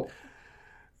 No.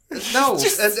 And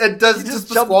does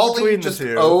Pasquale just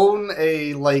own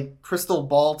a like crystal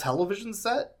ball television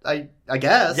set? I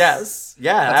guess. Yes.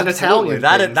 Yeah, that's absolutely. an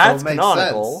Italian thing, that's so it makes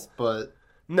canonical. sense, but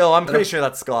no, I'm pretty sure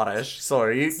that's Scottish.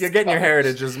 Sorry, you're getting your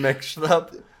heritages mixed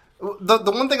up.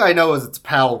 The one thing I know is it's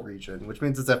PAL region, which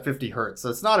means it's at 50 hertz, so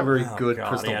it's not a very good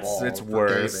crystal ball. It's for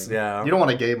worse. gaming. Yeah, you don't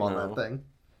want to game on that thing.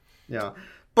 Yeah,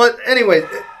 but anyway,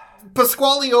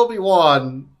 Pasquale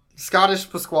Obi-Wan, Scottish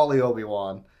Pasquale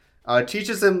Obi-Wan,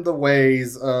 teaches him the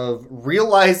ways of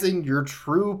realizing your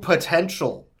true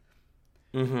potential,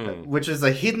 which is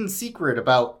a hidden secret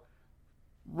about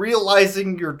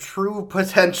realizing your true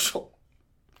potential.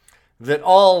 That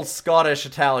all Scottish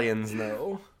Italians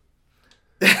know.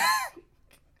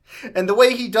 And the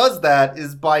way he does that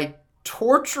is by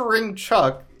torturing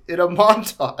Chuck in a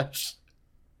montage.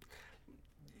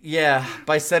 Yeah,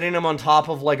 by setting him on top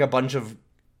of like a bunch of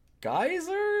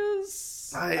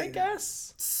geysers, I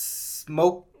guess.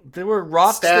 Smoke. There were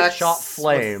rocks that shot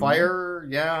flame. Fire.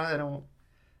 Yeah,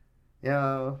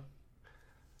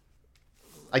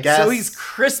 I guess. So he's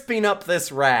crisping up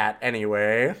this rat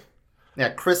anyway. Yeah,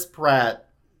 Chris Pratt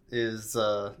is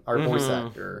our voice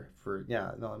actor for.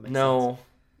 Yeah, no, it makes sense.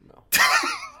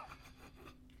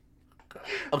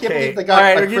 Okay,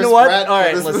 alright, you know what?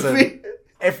 Alright, listen.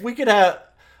 If we could have...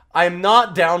 I'm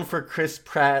not down for Chris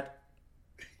Pratt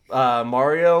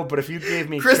Mario, but if you gave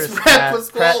me Chris Pratt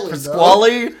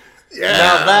Pasquale, yeah,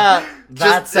 now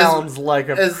that sounds like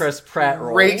a as Chris Pratt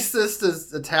role. Racist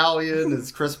as Italian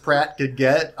as Chris Pratt could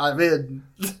get. I'm in.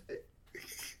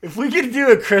 If we could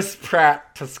do a Chris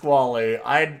Pratt Pasquale,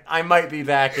 I might be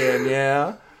back in.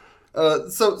 Yeah.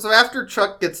 So after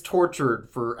Chuck gets tortured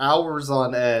for hours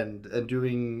on end and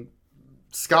doing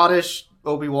Scottish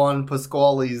Obi-Wan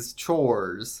Pasquale's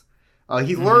chores,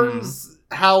 he learns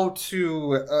how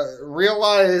to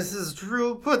realize his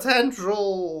true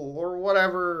potential or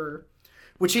whatever,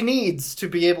 which he needs to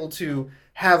be able to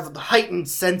have the heightened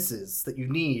senses that you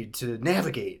need to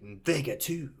navigate in Vega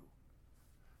 2.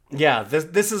 Yeah,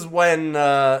 this is when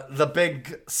the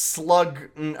big slug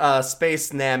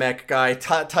space Namek guy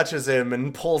touches him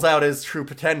and pulls out his true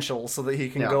potential so that he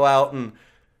can go out and...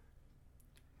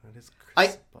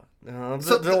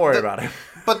 Don't worry about it.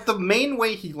 But the main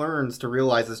way he learns to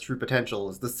realize his true potential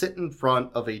is to sit in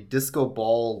front of a disco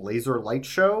ball laser light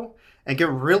show and get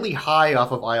really high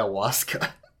off of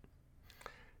ayahuasca.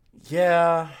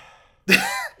 Yeah.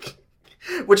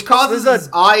 Which causes his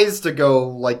eyes to go,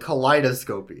 like,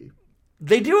 kaleidoscopy.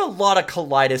 They do a lot of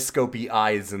kaleidoscopy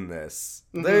eyes in this.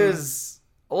 Mm-hmm. There's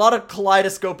a lot of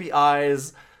kaleidoscopy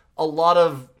eyes, a lot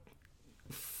of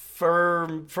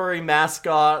furry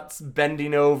mascots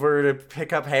bending over to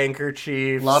pick up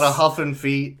handkerchiefs. A lot of huffing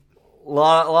feet. A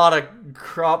lot of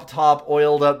crop top,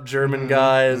 oiled up German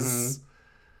guys. Mm-hmm.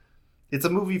 It's a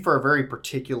movie for a very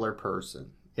particular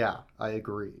person. Yeah, I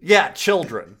agree. Yeah,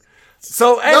 children.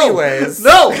 So, anyways,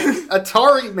 no,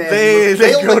 Atari man.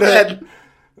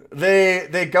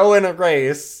 They go in a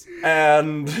race,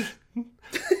 and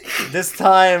this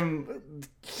time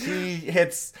he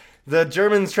hits. The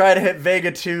Germans try to hit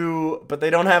Vega 2, but they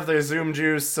don't have their Zoom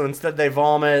juice, so instead they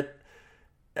vomit,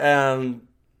 and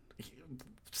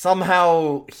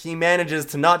somehow he manages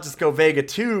to not just go Vega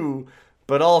 2,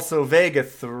 but also Vega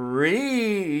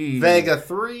 3. Vega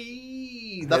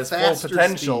 3, the faster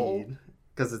potential.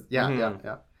 Because yeah.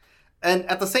 And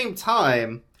at the same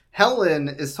time, Helen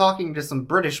is talking to some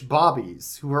British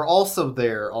bobbies who are also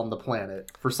there on the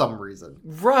planet for some reason.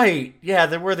 Right. Yeah,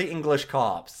 they were the English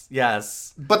cops.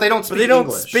 Yes. But they don't speak English. But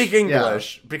they don't speak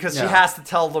English because she has to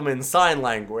tell them in sign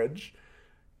language.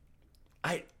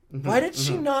 Why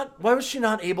was she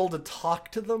not able to talk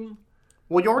to them?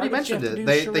 Well, you already mentioned it.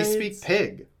 They speak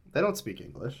pig. They don't speak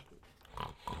English.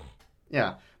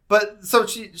 Yeah. But so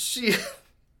she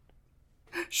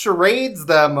charades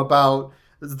them about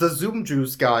the Zoom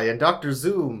Juice guy and Dr.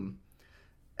 Zoom.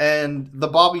 And the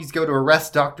Bobbies go to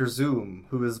arrest Dr. Zoom,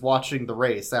 who is watching the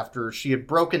race after she had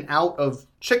broken out of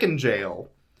chicken jail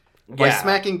by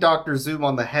smacking Dr. Zoom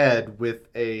on the head with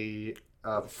a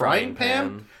frying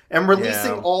pan and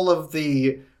releasing all of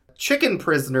the chicken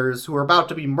prisoners who are about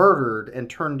to be murdered and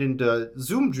turned into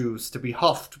Zoom Juice to be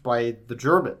huffed by the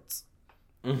Germans.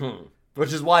 Mm-hmm.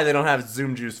 Which is why they don't have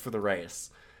Zoom Juice for the race.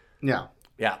 Yeah.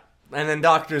 Yeah. And then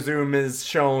Dr. Zoom is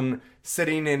shown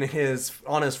sitting on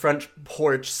his front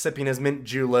porch, sipping his mint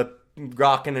julep,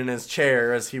 rocking in his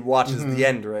chair as he watches the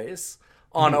end race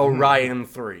on Orion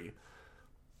 3.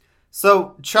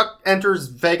 So Chuck enters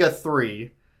Vega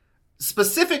 3,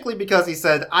 specifically because he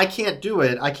said, I can't do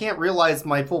it, I can't realize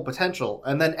my full potential,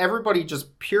 and then everybody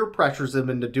just peer pressures him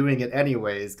into doing it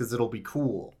anyways, because it'll be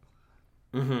cool.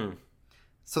 Mm-hmm.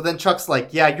 So then Chuck's like,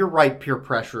 yeah, you're right, peer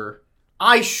pressure.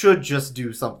 I should just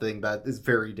do something that is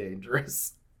very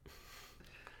dangerous.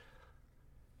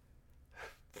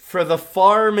 For the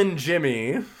farm and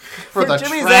Jimmy. For the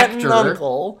Jimmy's tractor. aunt and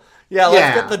uncle. Yeah,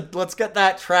 let's get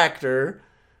that tractor.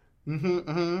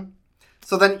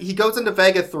 So then he goes into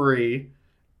Vega 3,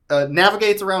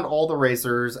 navigates around all the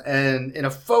racers, and in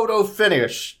a photo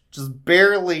finish, just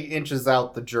barely inches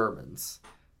out the Germans.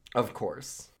 Of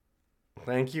course.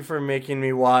 Thank you for making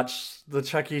me watch the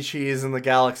Chuck E. Cheese in the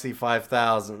Galaxy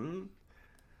 5000.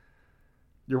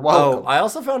 You're welcome. Oh, I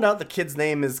also found out the kid's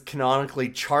name is canonically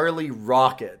Charlie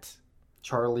Rocket.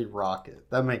 Charlie Rocket.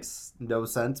 That makes no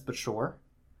sense, but sure.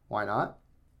 Why not?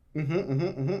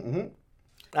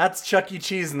 That's Chuck E.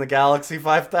 Cheese in the Galaxy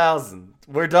 5000.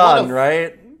 We're done,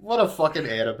 right? What a fucking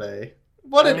anime.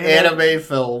 What an anime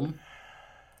film.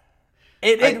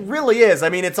 It really is. I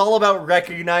mean, it's all about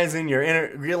realizing your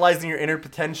inner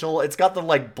potential. It's got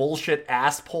the bullshit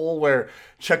ass pull where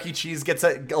Chuck E. Cheese gets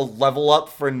a level up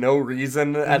for no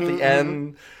reason at the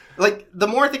end. The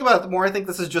more I think about it, the more I think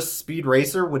this is just Speed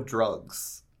Racer with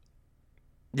drugs.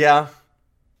 Yeah.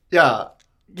 Yeah.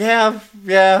 Yeah.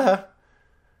 Yeah.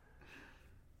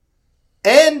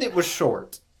 And it was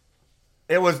short.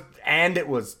 It was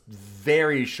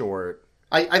very short.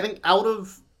 I think out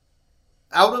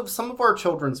of some of our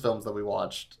children's films that we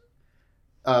watched,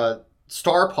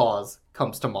 Star Paws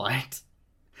comes to mind.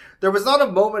 There was not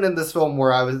a moment in this film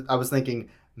where I was thinking,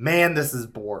 man, this is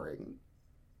boring.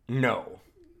 No.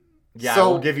 Yeah, so I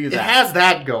will give you that. It has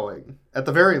that going, at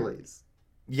the very least.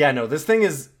 Yeah, no, this thing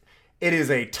is... It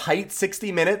is a tight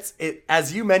 60 minutes. It,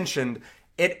 as you mentioned,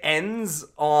 it ends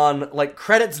on, like,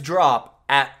 credits drop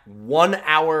at 1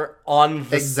 hour on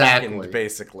the second,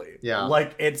 basically. Yeah.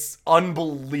 Like, it's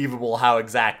unbelievable how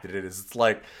exacted it is. It's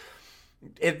like...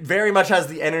 It very much has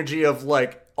the energy of,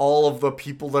 like, all of the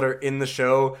people that are in the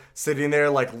show sitting there,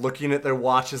 like, looking at their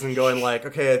watches and going, like,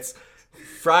 okay, it's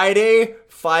Friday,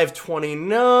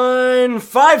 5:29,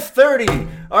 5:30.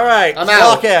 All right,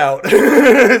 clock out.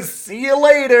 See you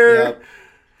later. Yep.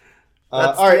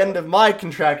 That's the end of my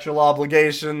contractual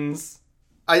obligations.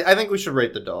 I think we should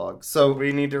rate the dog. So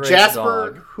we need to rate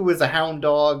Jasper, the dog. who is a hound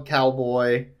dog,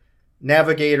 cowboy,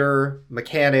 navigator,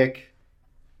 mechanic,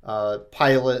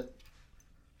 pilot,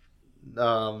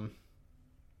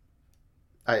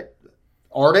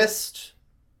 artist.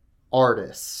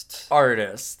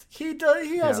 He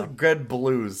has a good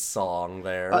blues song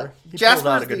there.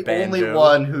 Jasper's the only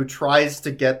one who tries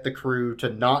to get the crew to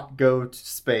not go to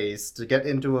space, to get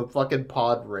into a fucking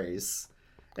pod race,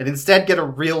 and instead get a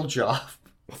real job.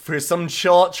 For some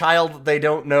child that they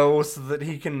don't know, so that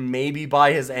he can maybe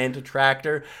buy his aunt a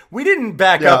tractor. We didn't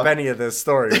back up any of this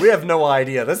story. We have no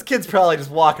idea. This kid's probably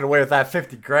just walking away with that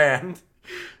 50 grand.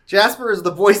 Jasper is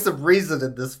the voice of reason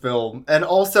in this film, and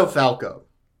also Falco.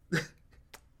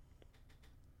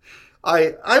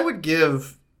 I would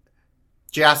give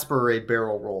Jasper a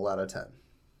barrel roll out of 10.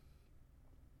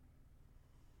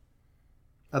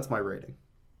 That's my rating.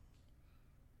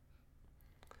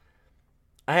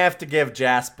 I have to give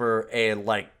Jasper a,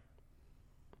 like,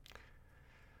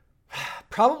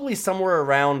 probably somewhere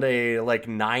around a, like,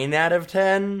 9 out of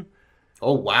 10.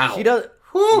 Oh, wow. He does...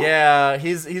 Whew. Yeah,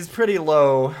 he's pretty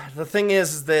low. The thing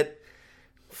is that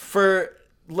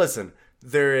listen,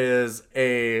 there's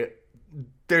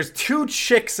 2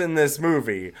 chicks in this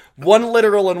movie, one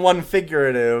literal and one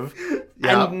figurative,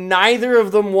 and neither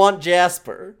of them want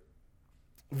Jasper.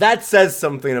 That says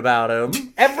something about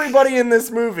him. Everybody in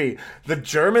this movie, the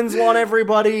Germans want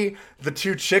everybody, the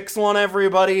 2 chicks want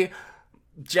everybody.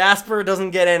 Jasper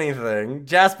doesn't get anything.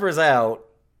 Jasper's out.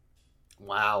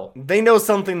 Wow. They know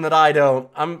something that I don't.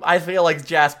 I feel like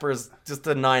Jasper's just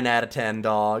a 9 out of 10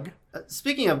 dog.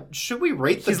 Speaking of, should we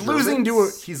rate the Germans?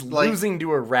 Losing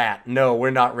to a rat. No, we're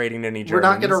not rating any Germans. We're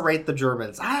not going to rate the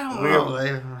Germans. I don't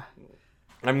know.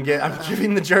 I'm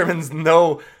giving the Germans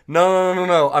no.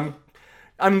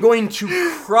 I'm going to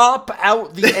crop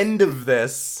out the end of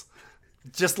this,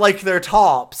 just like their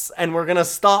tops, and we're going to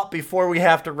stop before we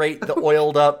have to rate the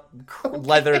oiled up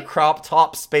leather crop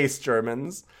top space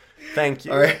Germans. Thank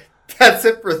you. All right. That's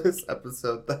it for this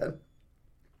episode, then.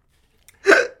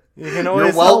 You can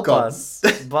always help us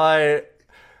by...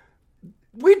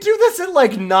 We do this at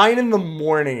like 9 in the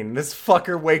morning. This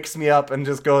fucker wakes me up and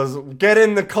just goes, get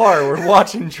in the car. We're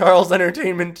watching Charles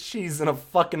Entertainment Cheese in a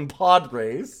fucking pod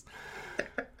race.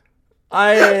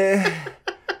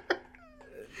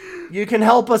 You can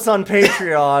help us on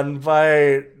Patreon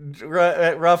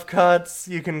at Rough Cuts.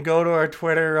 You can go to our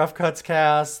Twitter, Rough Cuts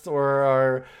Cast, or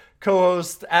our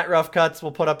co-host at Rough Cuts.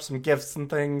 We'll put up some gifts and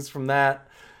things from that.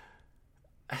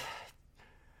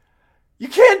 You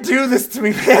can't do this to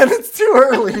me, man. It's too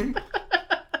early.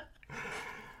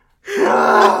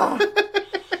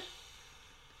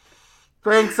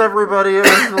 Thanks, everybody. It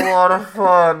was a lot of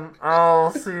fun.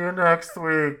 I'll see you next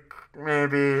week.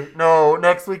 Maybe. No,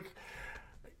 next week.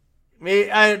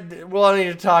 We'll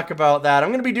need to talk about that. I'm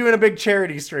going to be doing a big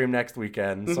charity stream next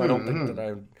weekend, so I don't think that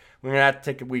we're going to have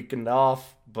to take a weekend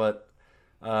off, but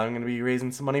I'm going to be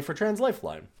raising some money for Trans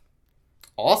Lifeline.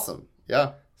 Awesome.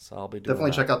 Yeah. So I'll be doing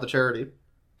Definitely check out the charity.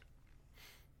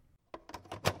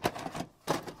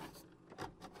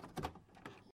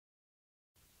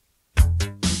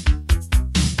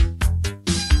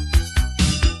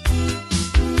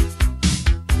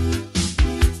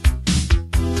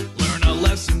 Learn a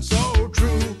lesson so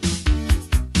true.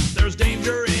 There's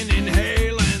danger in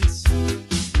inhalants.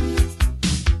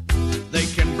 They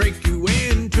can break you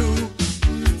in two.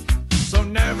 So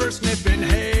never sniff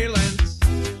inhalants.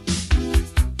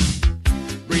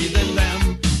 Breathing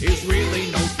them is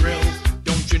really no thrill.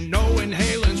 Don't you know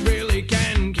inhalants really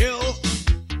can kill?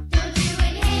 Don't do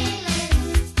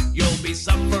inhalants. You'll be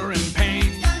suffering pain.